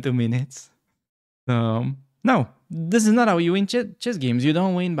more than 2 minutes. So, no, this is not how you win chess games. You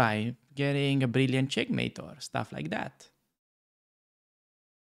don't win by getting a brilliant checkmate or stuff like that.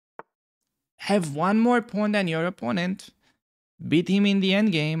 Have one more pawn than your opponent, beat him in the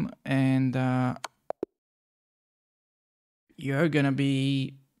end game, and you're gonna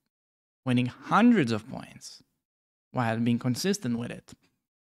be winning hundreds of points while being consistent with it.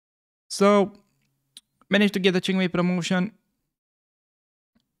 So, managed to get a checkmate promotion.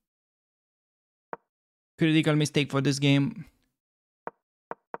 Critical mistake for this game.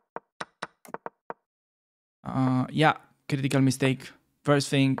 Yeah, critical mistake. First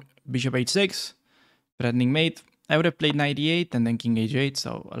thing, bishop h6, threatening mate. I would have played knight e8 and then king h8,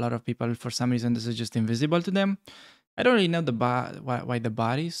 so a lot of people, for some reason, this is just invisible to them. I don't really know why the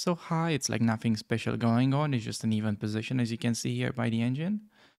body is so high. It's like nothing special going on. It's just an even position, as you can see here by the engine.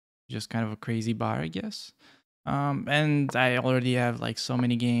 Just kind of a crazy bar, I guess. And I already have like so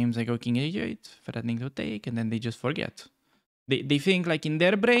many games. I go king h8, threatening to take, and then they just forget. They think like in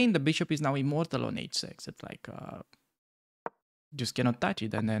their brain, the bishop is now immortal on h6. It's like, just cannot touch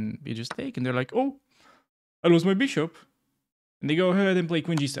it. And then you just take, and they're like, oh, I lost my bishop. And they go ahead and play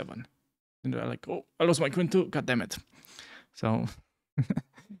queen g7. And they're like, oh, I lost my queen too. God damn it. So,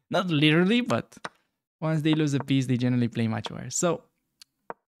 not literally, but once they lose a piece, they generally play much worse. So,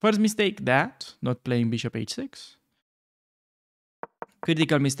 first mistake, that, not playing bishop h6.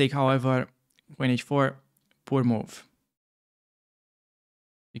 Critical mistake, however, queen h4, poor move.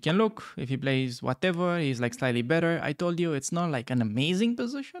 You can look, if he plays whatever, he's like slightly better. I told you it's not like an amazing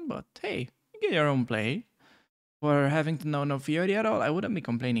position, but hey, you get your own play. For having to know no theory at all, I wouldn't be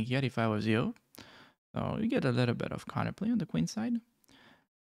complaining here if I was you. So you get a little bit of counterplay on the queen side.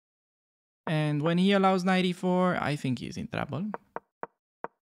 And when he allows knight e4, I think he's in trouble.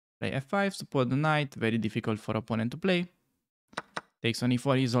 Play f5, support the knight, very difficult for opponent to play. Takes on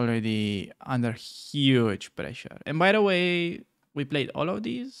e4, he's already under huge pressure. And by the way, we played all of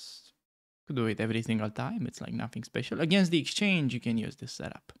these. Could do it every single time. It's like nothing special. Against the exchange, you can use this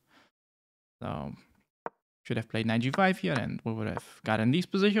setup. So should have played knight g5 here, and we would have gotten this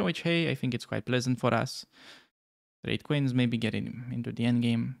position, which, hey, I think it's quite pleasant for us. Straight queens, maybe getting into the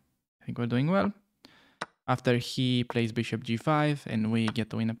endgame. I think we're doing well. After he plays bishop g5, and we get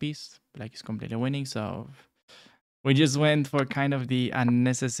to win a piece, black is completely winning, so we just went for kind of the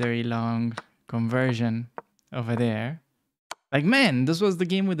unnecessary long conversion over there. Like, man, this was the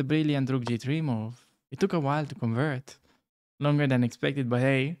game with the brilliant rook g3 move. It took a while to convert. Longer than expected, but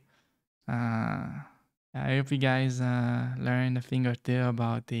hey. I hope you guys learned a thing or two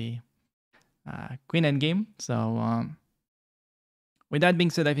about the queen endgame. So with that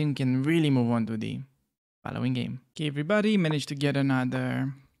being said, I think we can really move on to the following game. Okay, everybody managed to get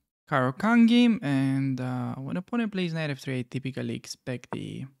another Caro-Kann game, and when opponent plays knight f3, I typically expect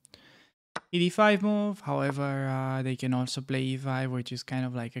the e5 move. However, they can also play e5, which is kind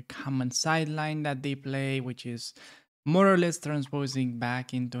of like a common sideline that they play, which is more or less transposing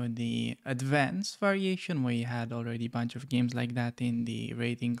back into the advanced variation, where you had already a bunch of games like that in the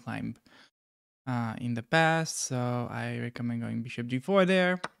rating climb in the past. So I recommend going bishop g4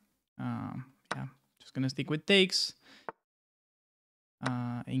 there. Yeah, just gonna stick with takes.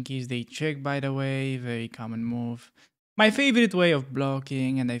 In case they check, by the way, very common move. My favorite way of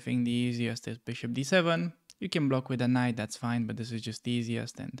blocking, and I think the easiest, is bishop d7. You can block with a knight, that's fine, but this is just the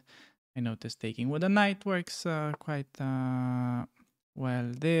easiest, and I noticed taking with a knight works quite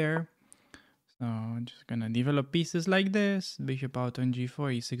well there. So I'm just gonna develop pieces like this. Bishop out on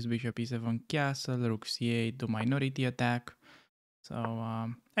g4, e6, bishop e7 castle, rook c8, do minority attack. So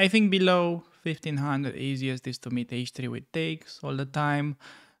I think below 1500, easiest is to meet h3 with takes all the time.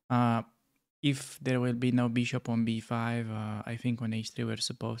 If there will be no bishop on b5, I think on h3 we're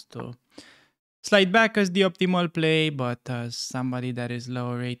supposed to slide back as the optimal play, but as somebody that is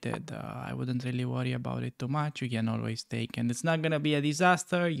low rated, I wouldn't really worry about it too much. You can always take, and it's not gonna be a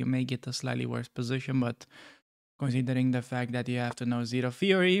disaster. You may get a slightly worse position, but considering the fact that you have to know zero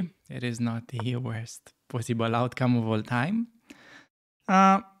theory, it is not the worst possible outcome of all time.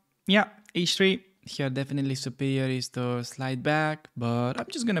 Yeah, h3 here definitely superior is to slide back, but I'm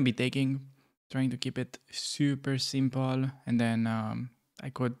just gonna be taking, trying to keep it super simple, and then I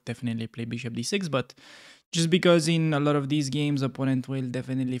could definitely play bishop d6, but just because in a lot of these games opponent will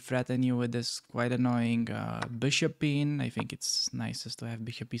definitely threaten you with this quite annoying bishop pin, I think it's nicest to have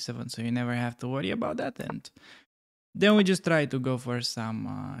bishop e7 so you never have to worry about that. And then we just try to go for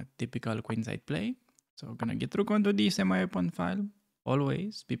some typical queenside play. So we're gonna get rook onto the semi-open file.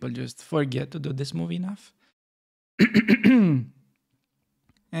 Always, people just forget to do this move enough.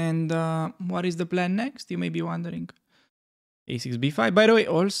 And what is the plan next? You may be wondering. a6, b5. By the way,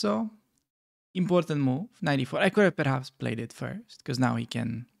 also important move, knight e4. I could have perhaps played it first, because now he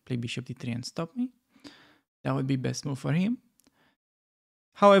can play bishop d3 and stop me. That would be best move for him.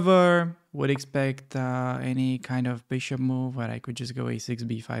 However, would expect any kind of bishop move where I could just go a6,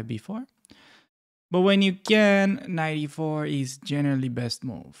 b5, b4. But when you can, knight e4 is generally best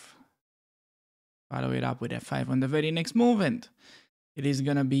move. Follow it up with f5 on the very next move, and it is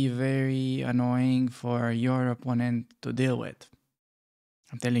gonna be very annoying for your opponent to deal with.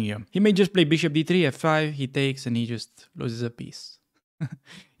 I'm telling you. He may just play bishop d3, f5, he takes, and he just loses a piece.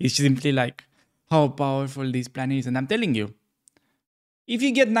 It's simply like how powerful this plan is. And I'm telling you, if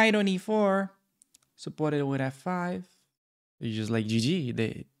you get knight on e4, supported with f5, it's just like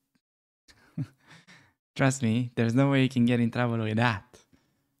GG. Trust me, there's no way you can get in trouble with that.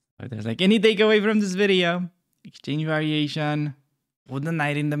 But there's like any takeaway from this video, exchange variation, put the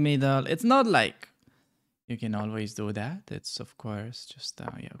knight in the middle. It's not like you can always do that. It's of course just,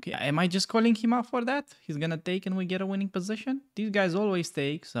 yeah, okay. Am I just calling him out for that? He's gonna take and we get a winning position? These guys always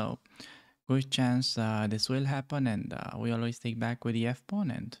take, so good chance this will happen, and we always take back with the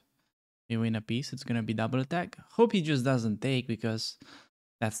f-pawn and we win a piece. It's gonna be double attack. Hope he just doesn't take, because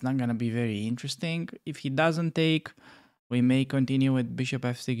that's not gonna be very interesting. If he doesn't take, we may continue with bishop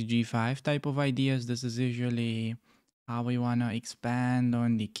f6, g5 type of ideas. This is usually how we wanna expand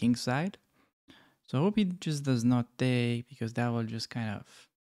on the king side. So I hope he just does not take, because that will just kind of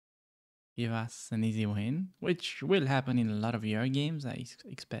give us an easy win, which will happen in a lot of your games, I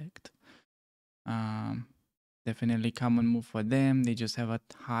expect. Definitely common move for them. They just have a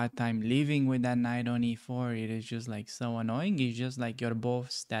hard time living with that knight on e4. It is just like so annoying. It's just like your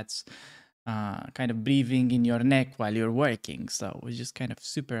boss that's kind of breathing in your neck while you're working. So it's just kind of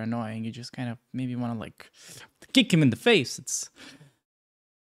super annoying. You just kind of maybe want to like kick him in the face. It's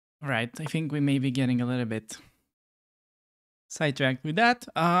right. I think we may be getting a little bit sidetracked with that.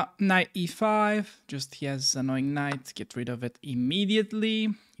 Knight e5, just he has annoying knight, get rid of it immediately.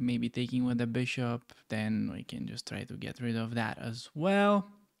 He may be taking with the bishop, then we can just try to get rid of that as well.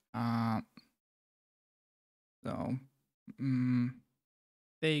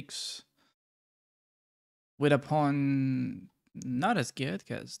 Takes with a pawn, not as good,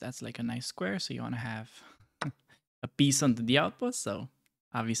 because that's like a nice square, so you want to have a piece onto the outpost, so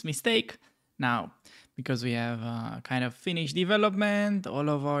obvious mistake. Now, because we have kind of finished development. All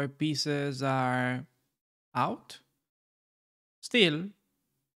of our pieces are out. Still,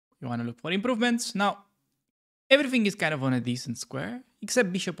 you want to look for improvements. Now, everything is kind of on a decent square,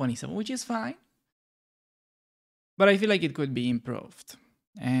 except bishop on e7, which is fine. But I feel like it could be improved.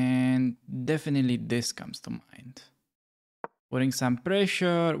 And definitely this comes to mind. Putting some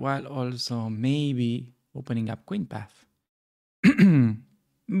pressure while also maybe opening up queen path.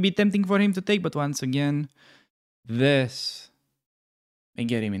 Be tempting for him to take, but once again, this may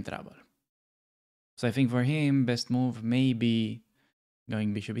get him in trouble. So I think for him, best move may be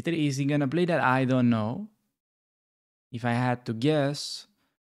going bishop e3. Is he gonna play that? I don't know. If I had to guess,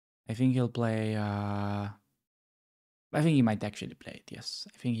 I think he'll play... I think he might actually play it, yes.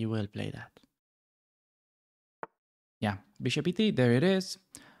 I think he will play that. Yeah, bishop e3, there it is.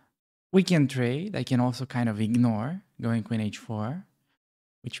 We can trade. I can also kind of ignore going queen h4,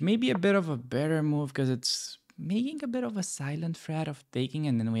 which may be a bit of a better move because it's making a bit of a silent threat of taking,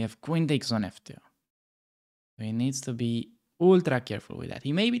 and then we have queen takes on f2. So he needs to be ultra careful with that.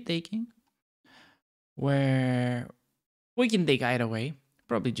 He may be taking, where we can take either way.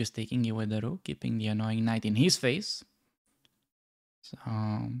 Probably just taking it with the rook, keeping the annoying knight in his face. So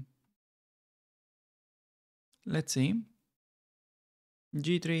let's see.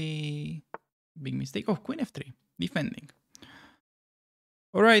 G3, big mistake. Oh, queen f3, defending.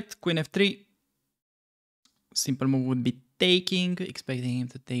 All right, queen f3. Simple move would be taking, expecting him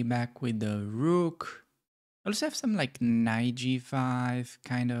to take back with the rook. Also have some like knight g5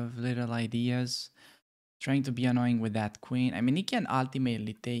 kind of little ideas. Trying to be annoying with that queen. I mean, he can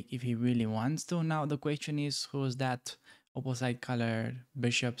ultimately take if he really wants to. Now the question is, who's that opposite colored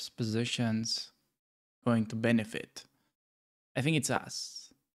bishop's positions going to benefit? I think it's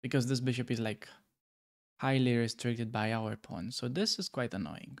us, because this bishop is like highly restricted by our pawn. So this is quite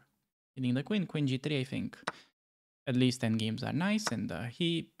annoying. Hitting the queen, queen g3, I think at least 10 games are nice, and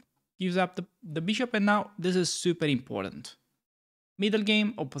he gives up the bishop. And now this is super important. Middle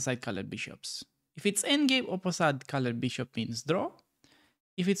game, opposite colored bishops. If it's endgame, opposite colored bishop means draw.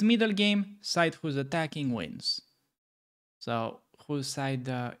 If it's middle game, side who's attacking wins. So whose side,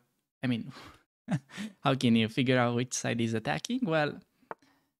 I mean, how can you figure out which side is attacking? Well,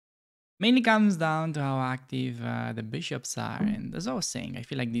 mainly comes down to how active the bishops are. And as I was saying, I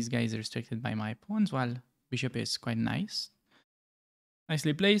feel like these guys are restricted by my pawns, while bishop is quite nice.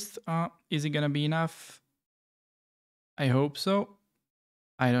 Nicely placed. Is it going to be enough? I hope so.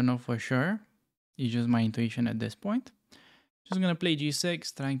 I don't know for sure. It's just my intuition at this point. Just gonna play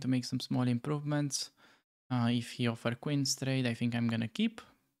g6, trying to make some small improvements. If he offers queen straight, I think I'm gonna keep.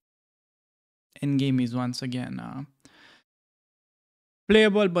 Endgame is once again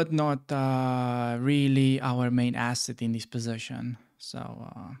playable, but not really our main asset in this position.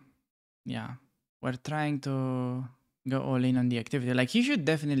 So yeah, we're trying to go all in on the activity. Like, he should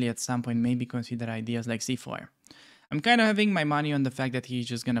definitely at some point maybe consider ideas like c4. I'm kind of having my money on the fact that he's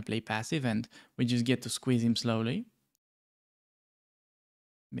just gonna play passive and we just get to squeeze him slowly.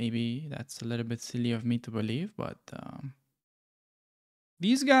 Maybe that's a little bit silly of me to believe, but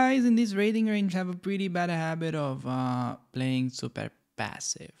these guys in this rating range have a pretty bad habit of playing super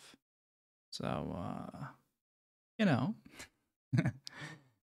passive. So, you know,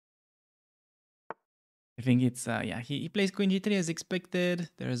 I think it's, yeah, he plays queen g3 as expected.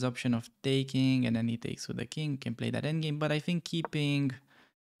 There is option of taking, and then he takes with the king, can play that endgame, but I think keeping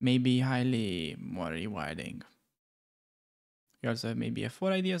may be highly more rewarding. He also have maybe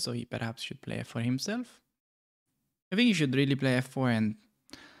f4 idea, so he perhaps should play f4 himself. I think he should really play f4, and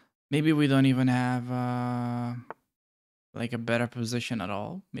maybe we don't even have like a better position at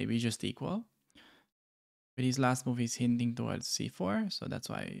all. Maybe just equal. But his last move is hinting towards c4, so that's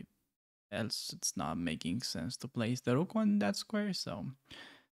why else it's not making sense to place the rook on that square. So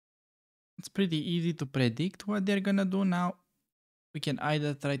it's pretty easy to predict what they're gonna do now. We can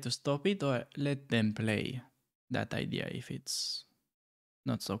either try to stop it or let them play that idea if it's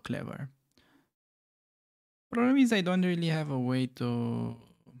not so clever. Problem is I don't really have a way to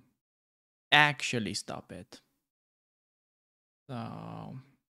actually stop it. So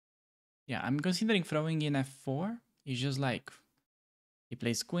yeah, I'm considering throwing in f4. It's just like, he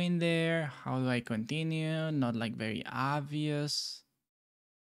plays queen there. How do I continue? Not like very obvious.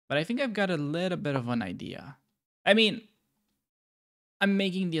 But I think I've got a little bit of an idea. I mean, I'm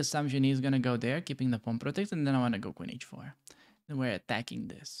making the assumption he's going to go there, keeping the pawn protected, and then I want to go queen h4. Then we're attacking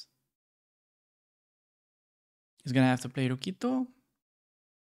this. He's going to have to play rook e2.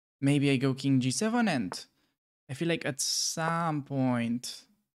 Maybe I go king g7, and I feel like at some point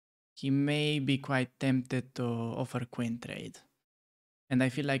he may be quite tempted to offer queen trade. And I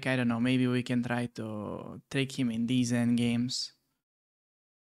feel like, I don't know, maybe we can try to trick him in these end games.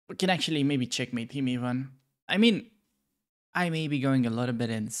 We can actually maybe checkmate him even. I mean, I may be going a little bit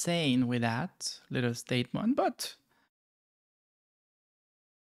insane with that little statement, but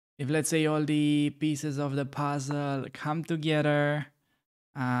if let's say all the pieces of the puzzle come together,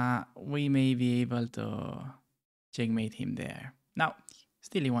 we may be able to checkmate him there. Now,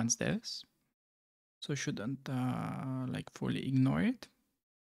 still he wants this, so shouldn't like fully ignore it.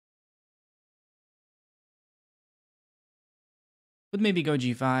 Would maybe go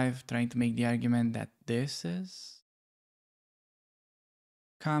g5, trying to make the argument that this is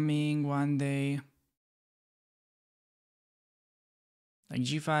coming one day. Like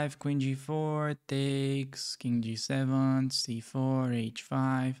g5, queen g4, takes, king g7, c4,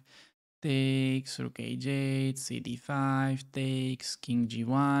 h5, takes, rook h8, cd5, takes, king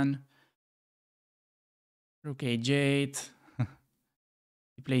g1, rook h8.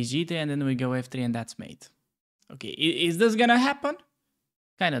 He plays g3 and then we go f3 and that's mate. Okay, is this gonna happen?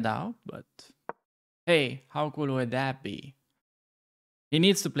 Kinda doubt, but hey, how cool would that be? He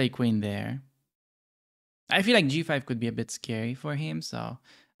needs to play queen there. I feel like g5 could be a bit scary for him, so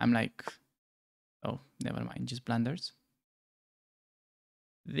I'm like, oh, never mind, just blunders.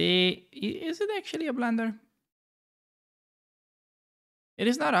 Is it actually a blunder? It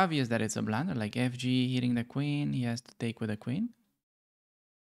is not obvious that it's a blunder, like fg hitting the queen, he has to take with the queen.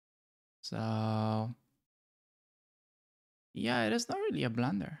 So, yeah, it is not really a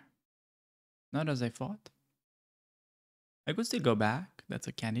blunder. Not as I thought. I could still go back, that's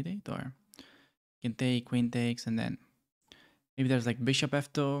a candidate, or can take, queen takes, and then maybe there's like bishop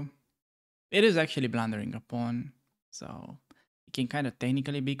f2. It is actually blundering a pawn, so it can kind of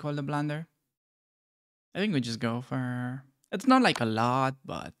technically be called a blunder. I think we just go for... It's not like a lot,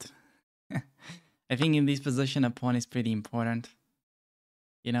 but I think in this position, a pawn is pretty important.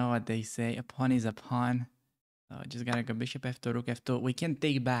 You know what they say, a pawn is a pawn. So just gotta go bishop f2, rook f2. We can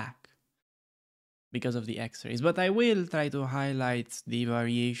take back because of the x-rays, but I will try to highlight the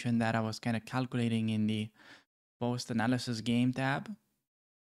variation that I was kind of calculating in the post-analysis game tab,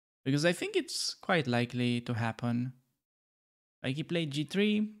 because I think it's quite likely to happen. Like he played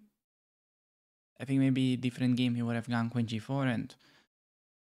g3, I think maybe different game he would have gone queen g4, and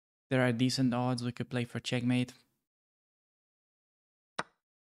there are decent odds we could play for checkmate.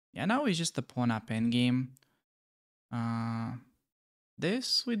 Yeah, now it's just a pawn up endgame.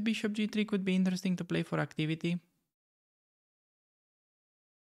 This with bishop g3 could be interesting to play for activity.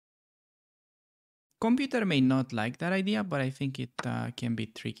 Computer may not like that idea, but I think it can be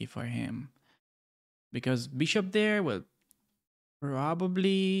tricky for him. Because bishop there will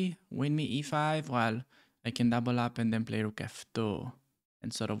probably win me e5, while I can double up and then play rook f2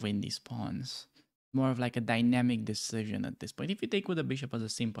 and sort of win these pawns. More of like a dynamic decision at this point. If you take with the bishop as a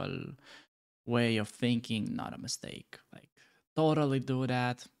simple way of thinking, not a mistake. Like, totally do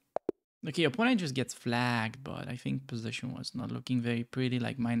that. Okay, opponent just gets flagged, but I think position was not looking very pretty,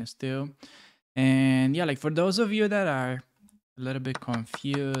 like -2. And yeah, like for those of you that are a little bit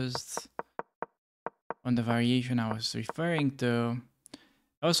confused on the variation I was referring to,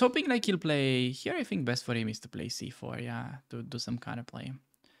 I was hoping like he'll play here. I think best for him is to play c4, yeah, to do some kind of play.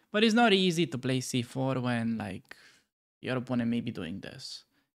 But it's not easy to play c4 when like your opponent may be doing this.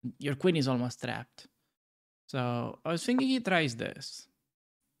 Your queen is almost trapped. So I was thinking he tries this.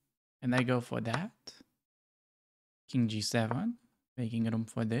 And I go for that. King g7, making room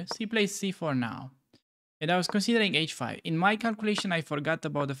for this. He plays c4 now. And I was considering h5. In my calculation, I forgot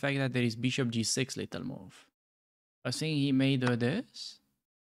about the fact that there is bishop g6 little move. I was thinking he may do this.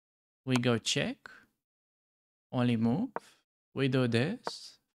 We go check. Only move. We do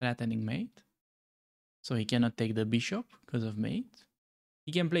this. Threatening mate. So he cannot take the bishop because of mate.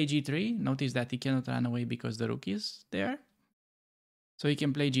 He can play g3. Notice that he cannot run away because the rook is there. So he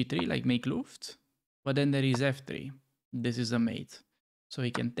can play g3 like make Luft. But then there is f3. This is a mate. So he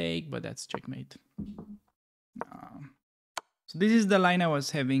can take, but that's checkmate. So this is the line I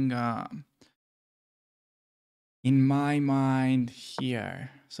was having in my mind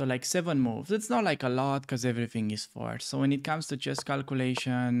here. So like 7 moves. It's not like a lot because everything is forced. So when it comes to chess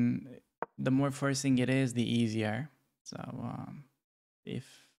calculation, the more forcing it is, the easier. So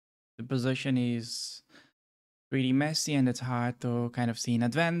if the position is pretty messy and it's hard to kind of see in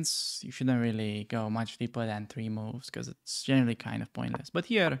advance, you shouldn't really go much deeper than 3 moves because it's generally kind of pointless. But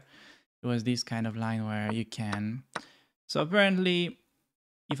here, it was this kind of line where you can. So apparently,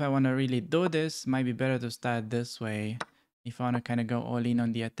 if I want to really do this, it might be better to start this way. If I want to kind of go all in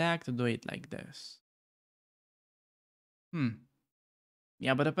on the attack, to do it like this.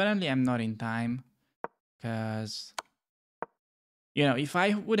 Yeah, but apparently I'm not in time because You know, if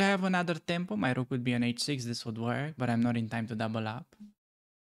I would have another tempo, my rook would be on h6. This would work, but I'm not in time to double up.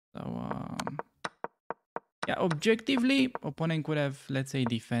 So, yeah, objectively, opponent could have, let's say,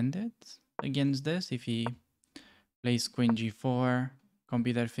 defended against this if he plays queen g4.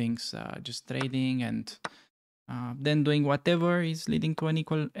 Computer thinks just trading and then doing whatever is leading to an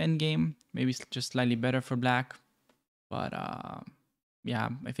equal endgame. Maybe it's just slightly better for black. But yeah,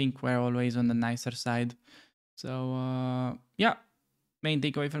 I think we're always on the nicer side. So yeah, main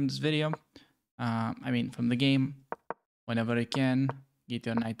takeaway from this video. I mean, from the game, whenever you can, get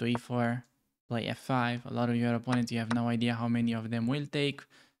your knight to e4, play f5. A lot of your opponents, you have no idea how many of them will take.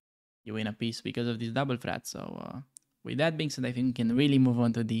 You win a piece because of this double threat. So with that being said, I think we can really move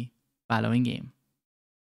on to the following game.